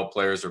at how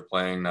players are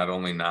playing, not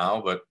only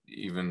now, but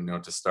even,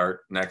 to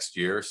start next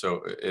year.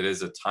 So it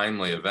is a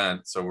timely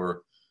event.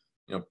 So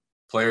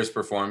players'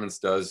 performance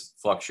does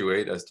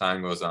fluctuate as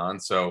time goes on.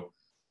 So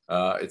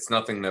it's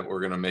nothing that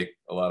we're going to make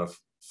a lot of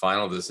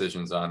final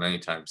decisions on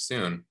anytime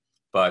soon.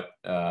 But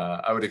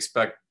I would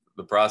expect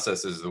the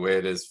process is the way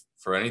it is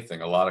for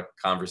anything. A lot of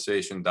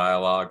conversation,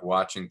 dialogue,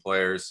 watching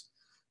players,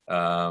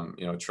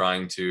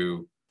 trying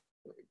to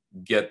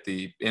get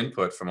the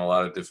input from a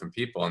lot of different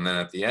people. And then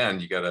at the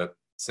end, you got to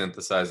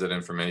synthesize that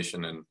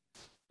information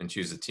and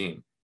choose a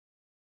team.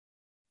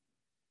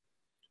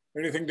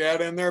 Anything to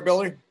add in there,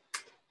 Billy?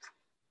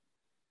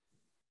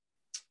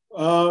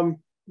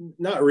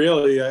 Not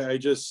really. I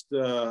just,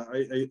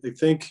 I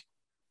think,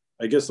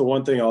 I guess the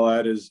one thing I'll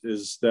add is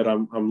that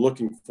I'm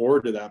looking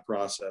forward to that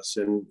process.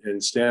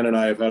 And Stan and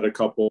I have had a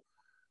couple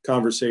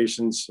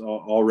conversations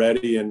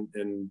already. And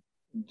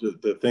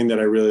the thing that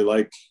I really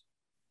like,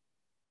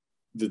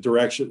 the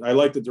direction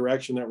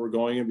that we're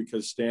going in,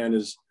 because Stan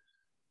is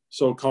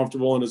so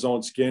comfortable in his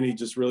own skin. He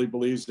just really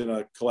believes in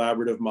a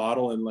collaborative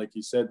model. And like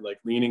he said, like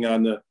leaning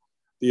on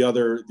the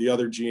other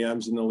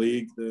GMs in the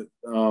league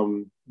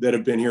that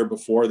have been here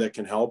before that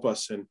can help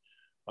us, and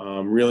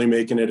really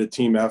making it a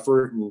team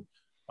effort. And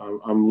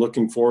I'm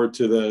looking forward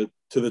to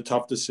the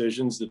tough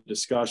decisions, the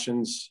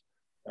discussions,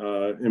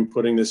 in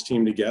putting this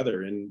team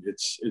together. And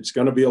it's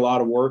going to be a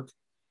lot of work,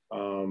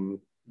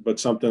 but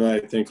something I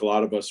think a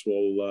lot of us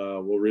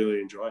will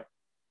really enjoy.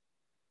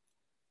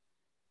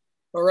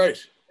 All right.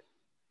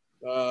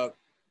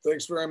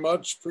 Thanks very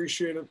much.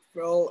 Appreciate it,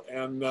 Phil.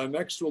 And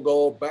next we'll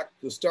go back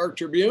to the Star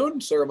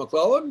Tribune, Sarah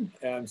McClellan.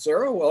 And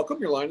Sarah, welcome.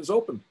 Your line is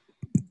open.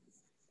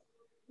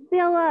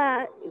 Bill,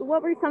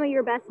 what were some of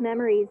your best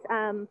memories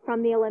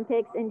from the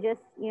Olympics, and just,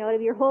 out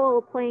of your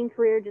whole playing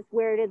career, just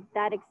where did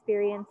that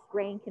experience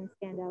rank and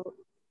stand out?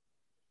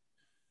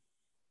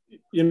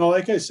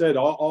 Like I said,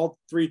 all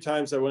 3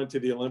 times I went to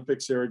the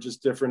Olympics, there were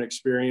just different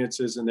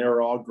experiences, and they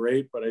were all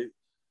great. But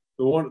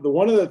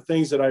one of the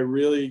things that I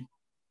really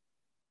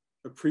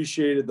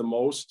appreciated the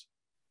most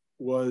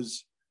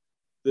was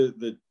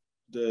the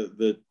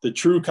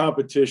true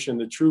competition,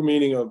 the true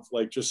meaning of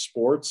like just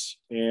sports.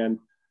 And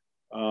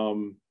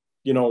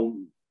you know,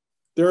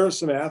 there are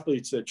some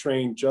athletes that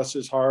train just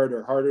as hard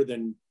or harder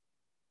than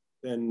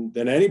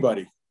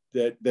anybody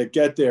that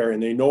get there,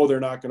 and they know they're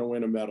not going to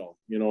win a medal.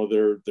 You know,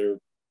 they're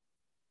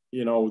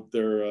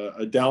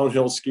a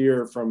downhill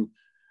skier from,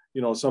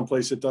 you know,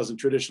 someplace that doesn't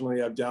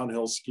traditionally have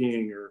downhill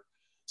skiing or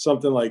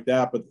something like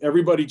that. But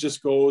everybody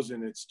just goes,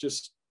 and it's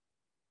just,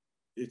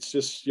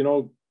 you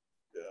know,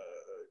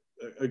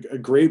 a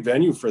great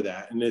venue for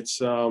that. And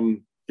it's,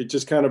 it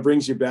just kind of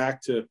brings you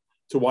back to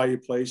why you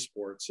play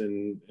sports.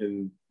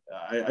 And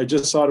I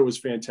just thought it was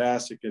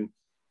fantastic. And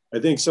I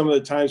think some of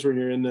the times when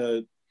you're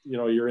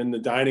in the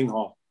dining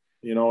hall,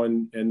 you know,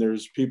 and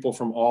there's people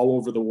from all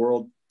over the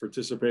world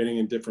participating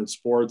in different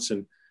sports,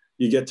 and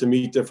you get to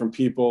meet different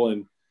people.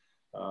 And,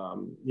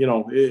 you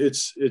know,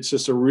 it's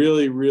just a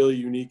really, really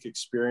unique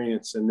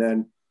experience. And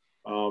then,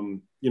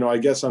 you know, I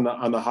guess on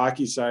the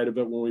hockey side of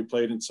it, when we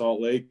played in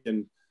Salt Lake,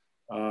 and,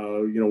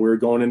 you know, we were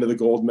going into the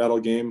gold medal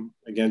game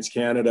against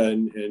Canada,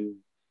 and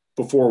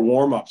before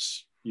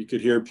warmups, you could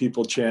hear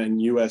people chanting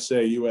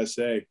USA,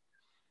 USA,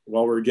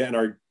 while we were getting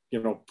our,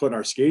 you know, putting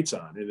our skates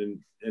on.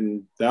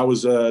 And that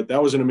was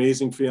an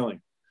amazing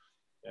feeling,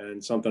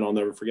 and something I'll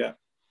never forget.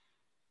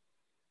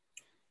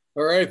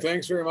 All right.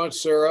 Thanks very much,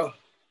 Sarah.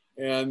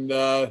 And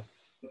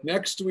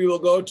next we will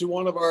go to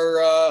one of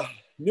our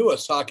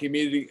newest hockey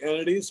media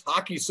entities,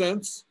 Hockey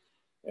Sense,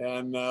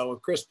 and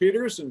with Chris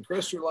Peters. And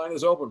Chris, your line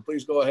is open.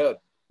 Please go ahead.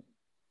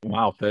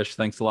 Wow, Fish,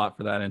 thanks a lot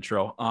for that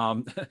intro.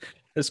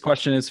 This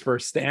question is for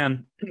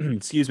Stan.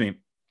 Excuse me.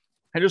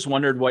 I just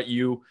wondered what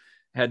you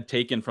had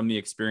taken from the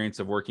experience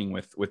of working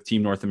with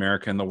Team North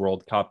America in the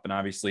World Cup, and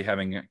obviously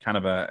having kind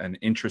of an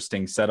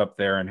interesting setup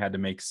there, and had to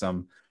make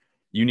some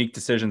unique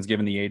decisions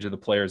given the age of the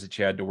players that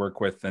you had to work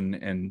with.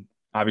 And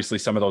obviously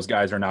some of those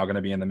guys are now going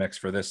to be in the mix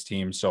for this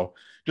team. So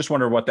just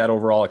wonder what that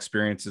overall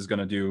experience is going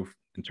to do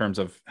in terms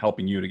of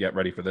helping you to get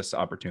ready for this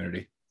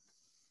opportunity.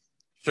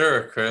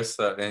 Sure, Chris.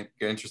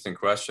 Interesting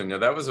question. Yeah,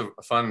 that was a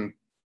fun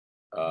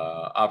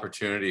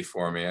opportunity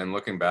for me. And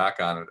looking back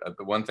on it,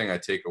 the one thing I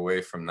take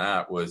away from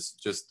that was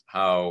just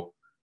how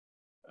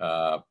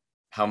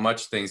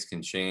much things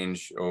can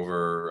change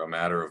over a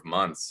matter of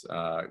months.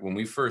 When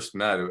we first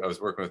met, I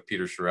was working with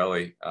Peter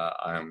Chiarelli.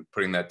 I'm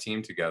putting that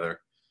team together.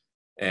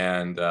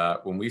 And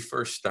when we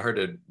first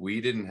started,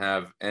 we didn't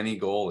have any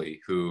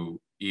goalie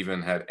who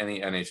even had any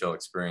NHL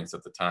experience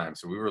at the time.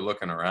 So we were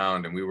looking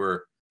around, and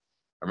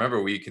I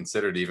remember we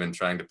considered even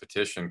trying to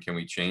petition, can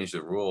we change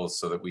the rules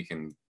so that we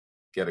can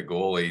get a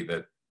goalie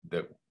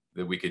that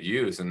we could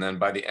use? And then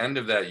by the end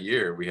of that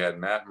year, we had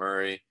Matt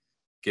Murray,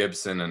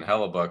 Gibson, and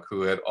Hellebuck,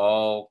 who had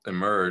all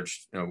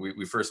emerged. You know,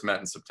 we first met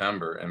in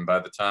September, and by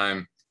the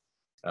time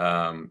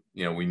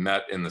you know, we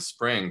met in the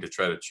spring to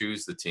try to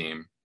choose the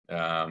team,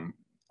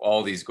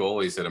 all these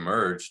goalies had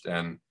emerged.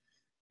 And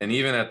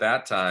even at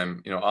that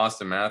time, you know,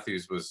 Austin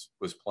Matthews was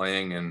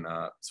playing in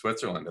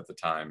Switzerland at the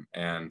time.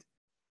 And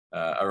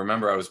I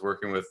remember I was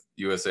working with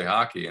USA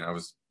Hockey, and I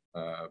was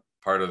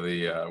part of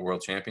the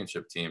World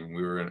Championship team.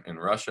 We were in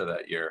Russia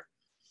that year.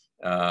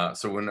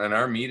 So when in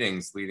our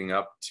meetings leading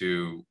up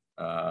to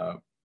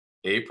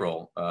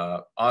April,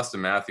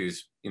 Austin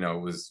Matthews, you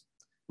know,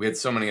 we had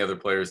so many other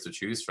players to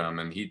choose from,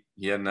 and he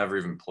had never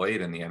even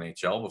played in the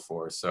NHL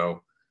before.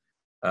 So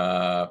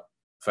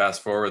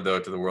fast forward though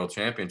to the World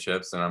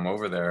Championships, and I'm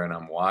over there and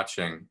I'm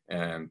watching,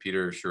 and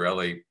Peter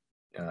Chiarelli,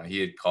 he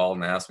had called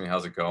and asked me,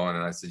 how's it going?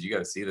 And I said, you got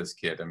to see this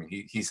kid. I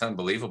mean, he's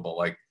unbelievable.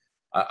 Like,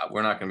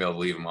 we're not going to be able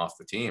to leave him off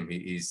the team.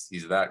 He's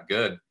that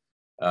good.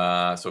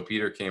 So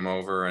Peter came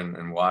over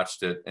and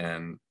watched it.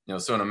 And, you know,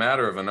 so in a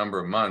matter of a number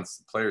of months,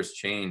 the players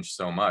changed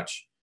so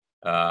much.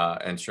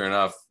 And sure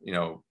enough, you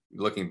know,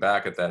 looking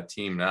back at that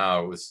team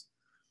now,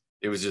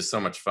 it was just so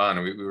much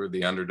fun. We were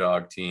the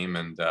underdog team,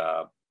 and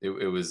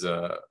it was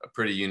a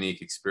pretty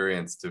unique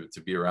experience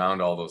to be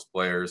around all those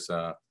players,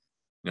 you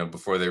know,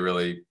 before they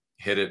really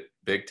hit it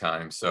big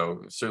time.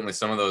 So certainly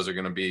some of those are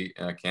going to be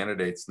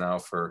candidates now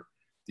for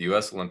the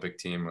U.S. Olympic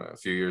team a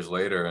few years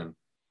later. And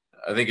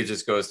I think it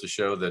just goes to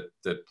show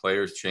that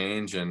players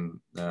change, and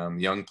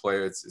young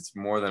players, it's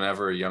more than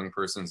ever a young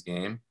person's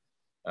game.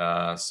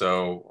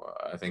 So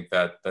I think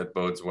that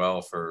bodes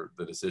well for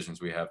the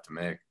decisions we have to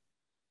make.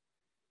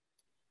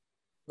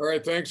 All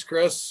right. Thanks,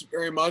 Chris,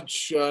 very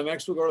much.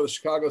 Next, we'll go to the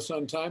Chicago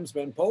Sun-Times.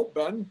 Ben Pope.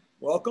 Ben,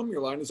 welcome.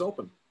 Your line is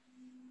open.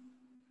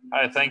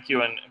 Hi, thank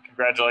you, and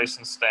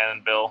congratulations, Stan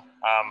and Bill.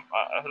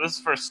 This is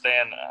for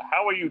Stan.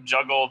 How will you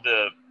juggle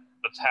the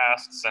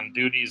tasks and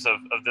duties of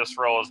this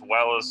role as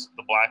well as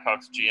the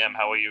Blackhawks GM?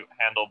 How will you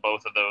handle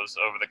both of those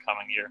over the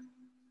coming year?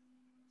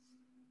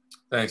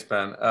 Thanks,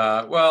 Ben.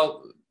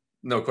 Well,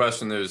 no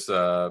question, it's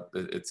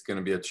going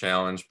to be a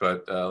challenge,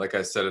 but like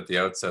I said at the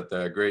outset,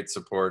 the great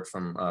support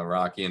from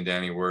Rocky and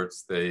Danny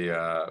Wirtz. They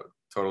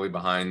totally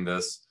behind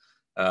this.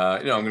 You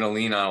know, I'm going to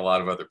lean on a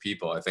lot of other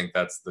people. I think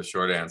that's the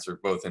short answer,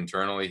 both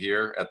internally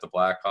here at the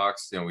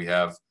Blackhawks. You know, we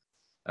have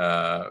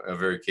a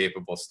very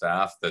capable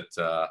staff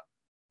that,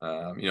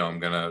 I'm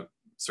going to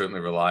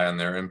certainly rely on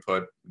their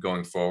input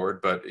going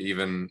forward. But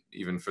even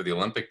for the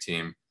Olympic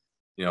team,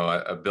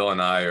 Bill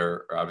and I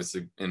are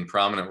obviously in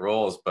prominent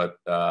roles, but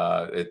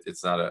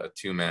it's not a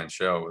two-man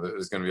show.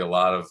 There's going to be a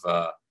lot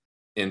of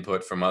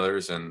input from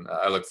others, and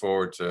I look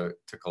forward to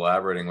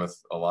collaborating with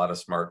a lot of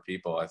smart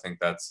people. I think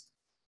it's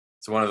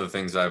one of the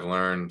things I've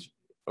learned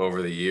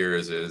over the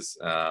years is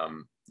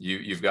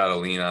you've got to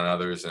lean on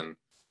others, and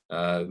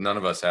none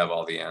of us have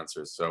all the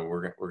answers. So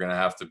we're going to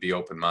have to be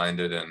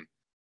open-minded, and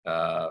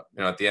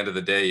at the end of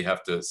the day, you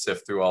have to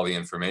sift through all the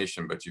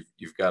information, but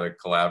you've got to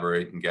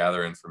collaborate and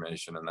gather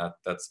information, and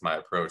that's my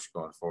approach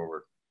going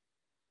forward.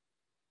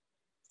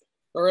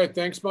 All right,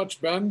 thanks much,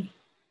 Ben.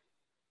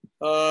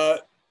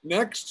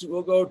 Next,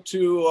 we'll go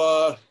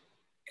to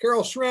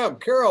Carol Schramm.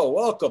 Carol,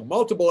 welcome.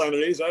 Multiple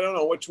entities. I don't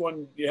know which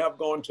one you have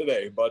going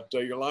today, but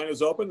your line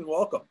is open and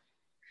welcome.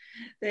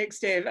 Thanks,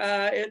 Dave.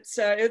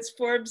 It's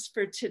Forbes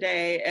for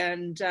today,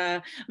 and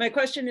my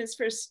question is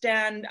for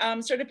Stan.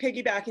 Sort of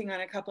piggybacking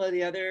on a couple of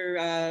the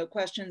other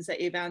questions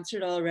that you've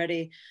answered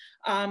already.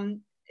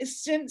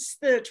 Since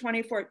the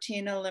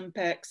 2014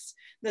 Olympics,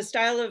 the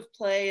style of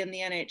play in the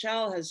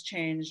NHL has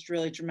changed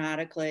really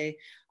dramatically.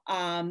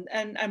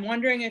 And I'm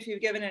wondering if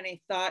you've given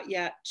any thought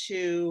yet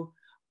to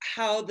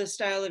how the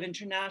style of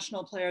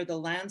international play or the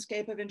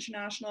landscape of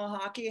international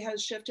hockey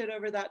has shifted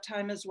over that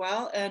time as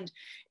well. And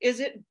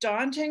is it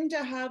daunting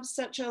to have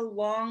such a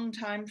long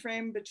time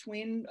frame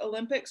between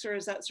Olympics, or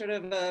is that sort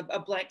of a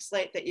blank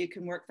slate that you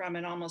can work from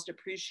and almost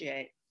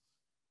appreciate?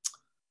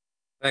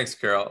 Thanks,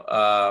 Carol.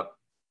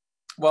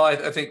 Well, I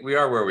think we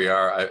are where we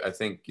are. I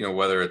think,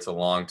 whether it's a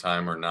long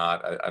time or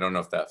not, I don't know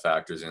if that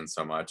factors in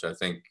so much. I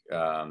think,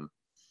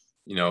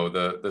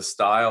 the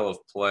style of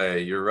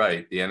play, you're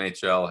right. The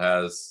NHL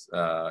has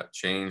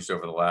changed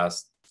over the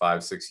last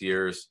 5-6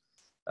 years,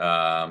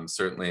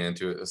 certainly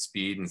into a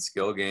speed and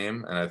skill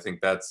game. And I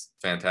think that's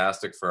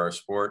fantastic for our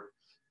sport.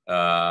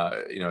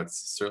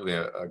 It's certainly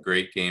a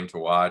great game to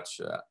watch.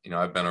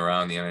 I've been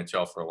around the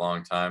NHL for a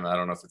long time. I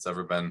don't know if it's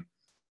ever been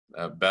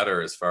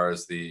better as far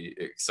as the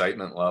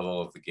excitement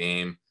level of the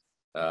game,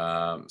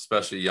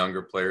 especially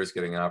younger players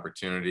getting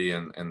opportunity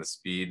and the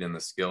speed and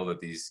the skill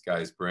that these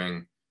guys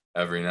bring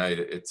every night.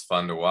 It's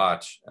fun to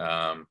watch.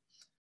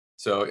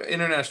 So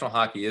international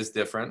hockey is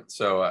different.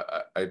 So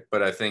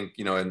but I think,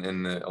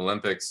 in the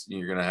Olympics,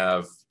 you're going to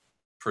have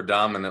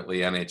predominantly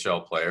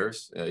NHL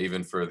players,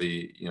 even for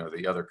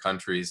the other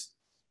countries,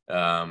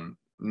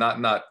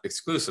 not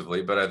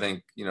exclusively, but I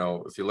think,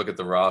 if you look at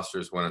the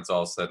rosters, when it's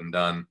all said and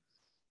done,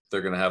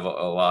 they're going to have a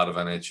lot of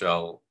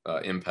NHL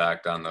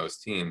impact on those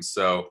teams.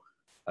 So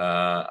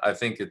I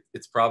think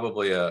it's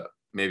probably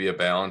maybe a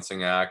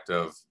balancing act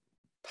of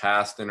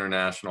past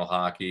international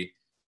hockey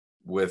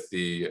with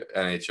the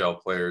NHL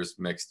players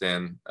mixed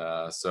in,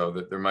 so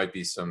that there might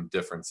be some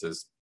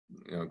differences,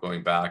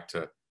 going back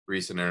to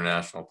recent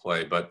international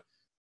play. But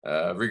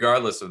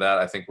regardless of that,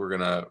 I think we're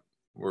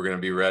gonna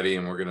be ready,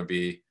 and we're gonna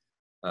be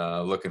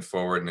looking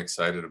forward and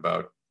excited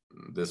about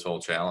this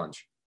whole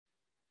challenge.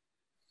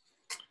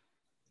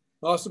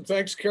 Awesome,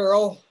 thanks,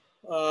 Carol.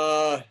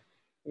 And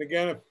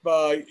again,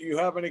 if you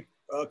have any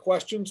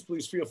questions,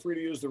 please feel free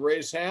to use the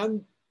raise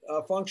hand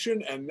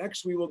function. And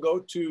next we will go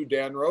to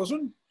Dan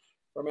Rosen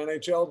from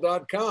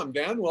NHL.com.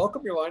 Dan,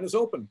 welcome. Your line is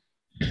open.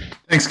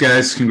 Thanks,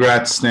 guys.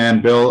 Congrats,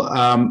 Stan, Bill.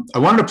 I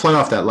wanted to play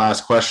off that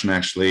last question,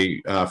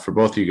 actually, for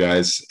both of you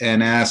guys,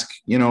 and ask,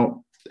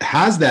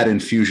 has that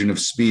infusion of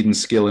speed and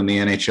skill in the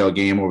NHL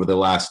game over the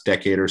last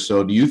decade or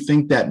so, do you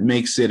think that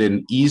makes it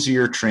an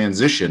easier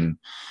transition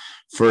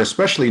for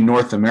especially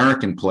North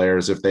American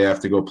players if they have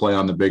to go play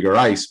on the bigger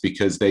ice,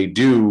 because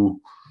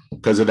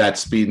of that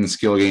speed and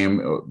skill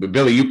game?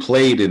 Billy, you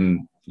played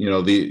in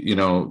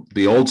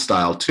the old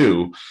style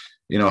too.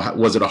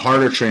 Was it a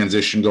harder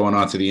transition going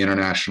onto the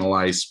international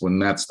ice when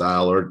that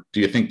style, or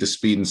do you think the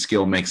speed and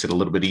skill makes it a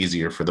little bit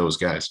easier for those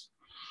guys?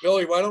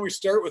 Billy, why don't we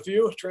start with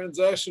you?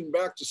 Transition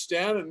back to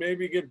Stan, and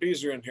maybe get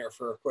Beezer in here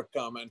for a quick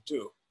comment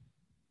too.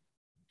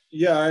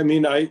 Yeah, I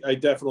mean, I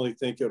definitely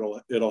think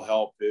it'll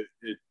help.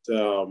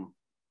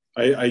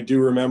 I do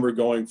remember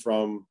going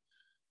from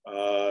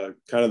kind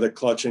of the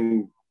clutch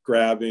and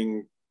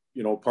grabbing,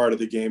 part of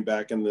the game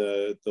back in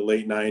the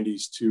late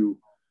 90s to,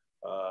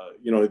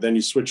 then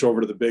you switch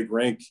over to the big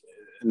rink,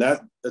 and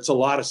that's a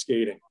lot of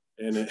skating.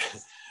 And,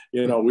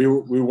 we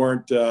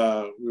weren't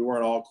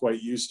all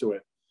quite used to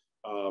it.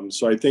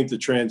 So I think the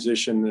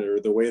transition, or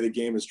the way the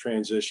game has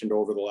transitioned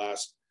over the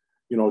last,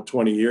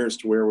 20 years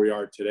to where we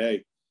are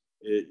today,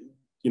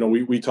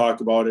 we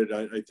talk about it,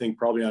 I think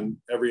probably on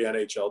every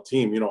NHL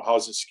team,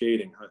 how's it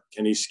skating?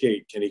 Can he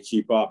skate? Can he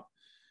keep up?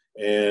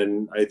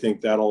 And I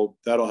think that'll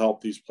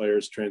help these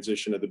players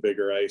transition to the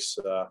bigger ice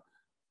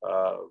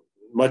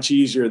much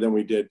easier than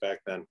we did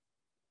back then.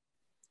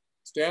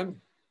 Stan?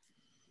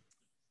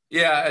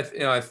 Yeah,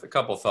 I have a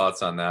couple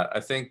thoughts on that. I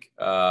think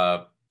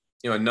a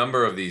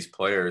number of these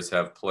players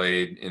have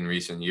played in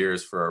recent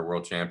years for our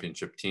World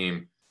Championship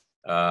team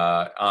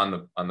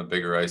on the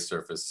bigger ice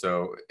surface.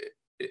 So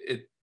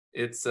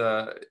it's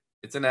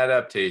it's an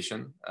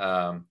adaptation.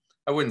 I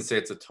wouldn't say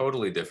it's a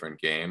totally different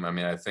game. I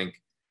mean, I think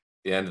at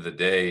the end of the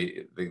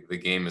day, the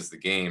game is the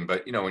game.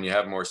 But, you know, when you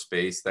have more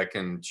space, that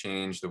can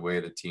change the way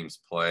the teams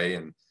play.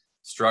 And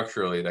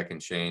structurally, that can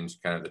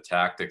change kind of the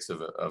tactics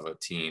of a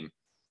team.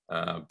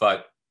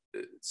 But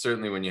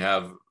certainly when you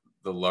have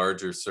the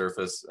larger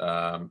surface,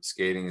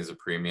 skating is a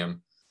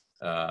premium.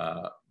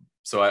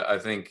 So I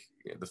think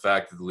the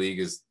fact that the league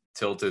is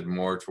tilted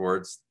more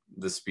towards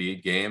the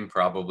speed game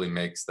probably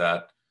makes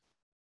that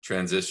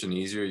transition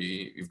easier.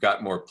 You've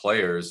got more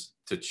players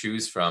to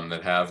choose from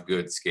that have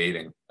good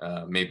skating.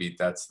 Maybe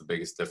that's the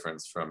biggest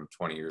difference from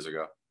 20 years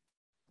ago.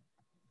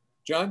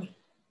 John?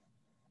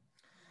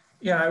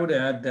 Yeah, I would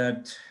add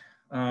that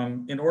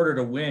in order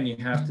to win, you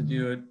have to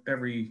do it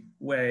every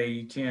way.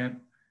 You can't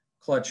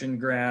clutch and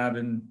grab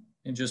and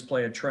just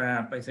play a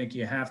trap. I think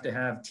you have to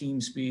have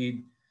team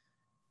speed,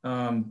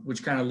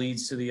 which kind of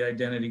leads to the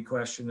identity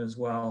question as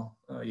well.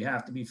 You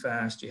have to be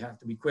fast. You have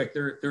to be quick.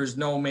 There's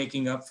no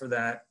making up for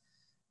that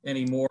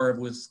anymore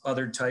with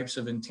other types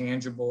of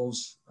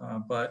intangibles.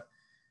 But,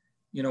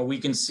 you know, we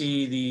can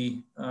see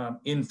the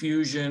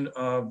infusion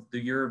of the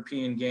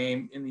European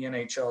game in the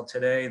NHL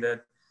today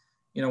that,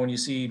 you know, when you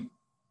see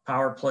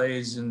power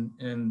plays and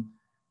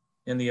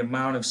the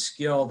amount of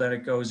skill that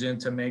it goes in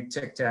to make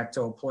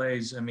tic-tac-toe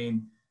plays, I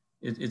mean,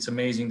 it's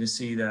amazing to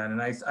see that. And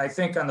I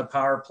think on the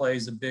power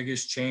plays, the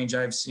biggest change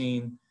I've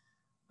seen,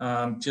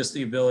 just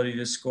the ability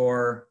to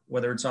score,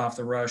 whether it's off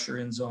the rush or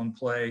in zone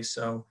play.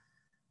 So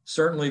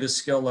certainly the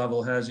skill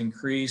level has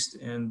increased,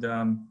 and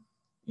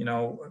you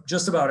know,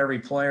 just about every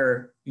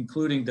player,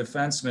 including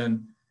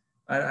defensemen,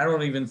 I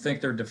don't even think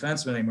they're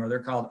defensemen anymore. They're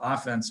called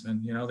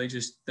offensemen. You know,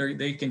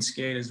 they can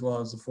skate as well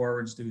as the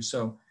forwards do.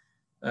 So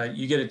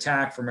you get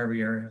attack from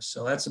every area.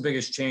 So that's the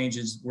biggest change,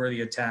 is where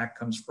the attack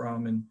comes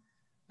from. And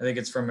I think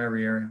it's from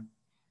every area.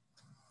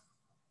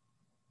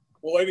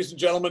 Well, ladies and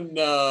gentlemen,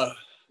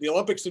 the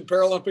Olympics and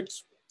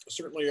Paralympics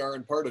certainly are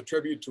in part a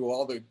tribute to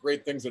all the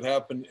great things that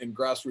happen in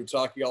grassroots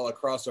hockey all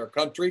across our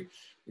country.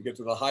 We get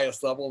to the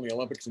highest level in the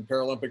Olympics and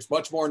Paralympics.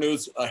 Much more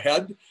news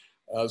ahead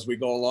as we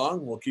go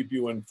along. We'll keep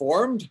you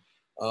informed.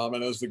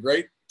 And as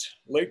the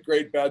late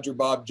great Badger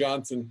Bob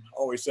Johnson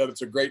always said,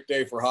 it's a great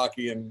day for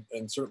hockey, and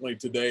certainly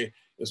today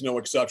is no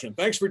exception.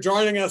 Thanks for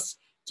joining us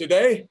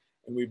today,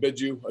 and we bid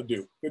you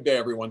adieu. Good day,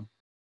 everyone.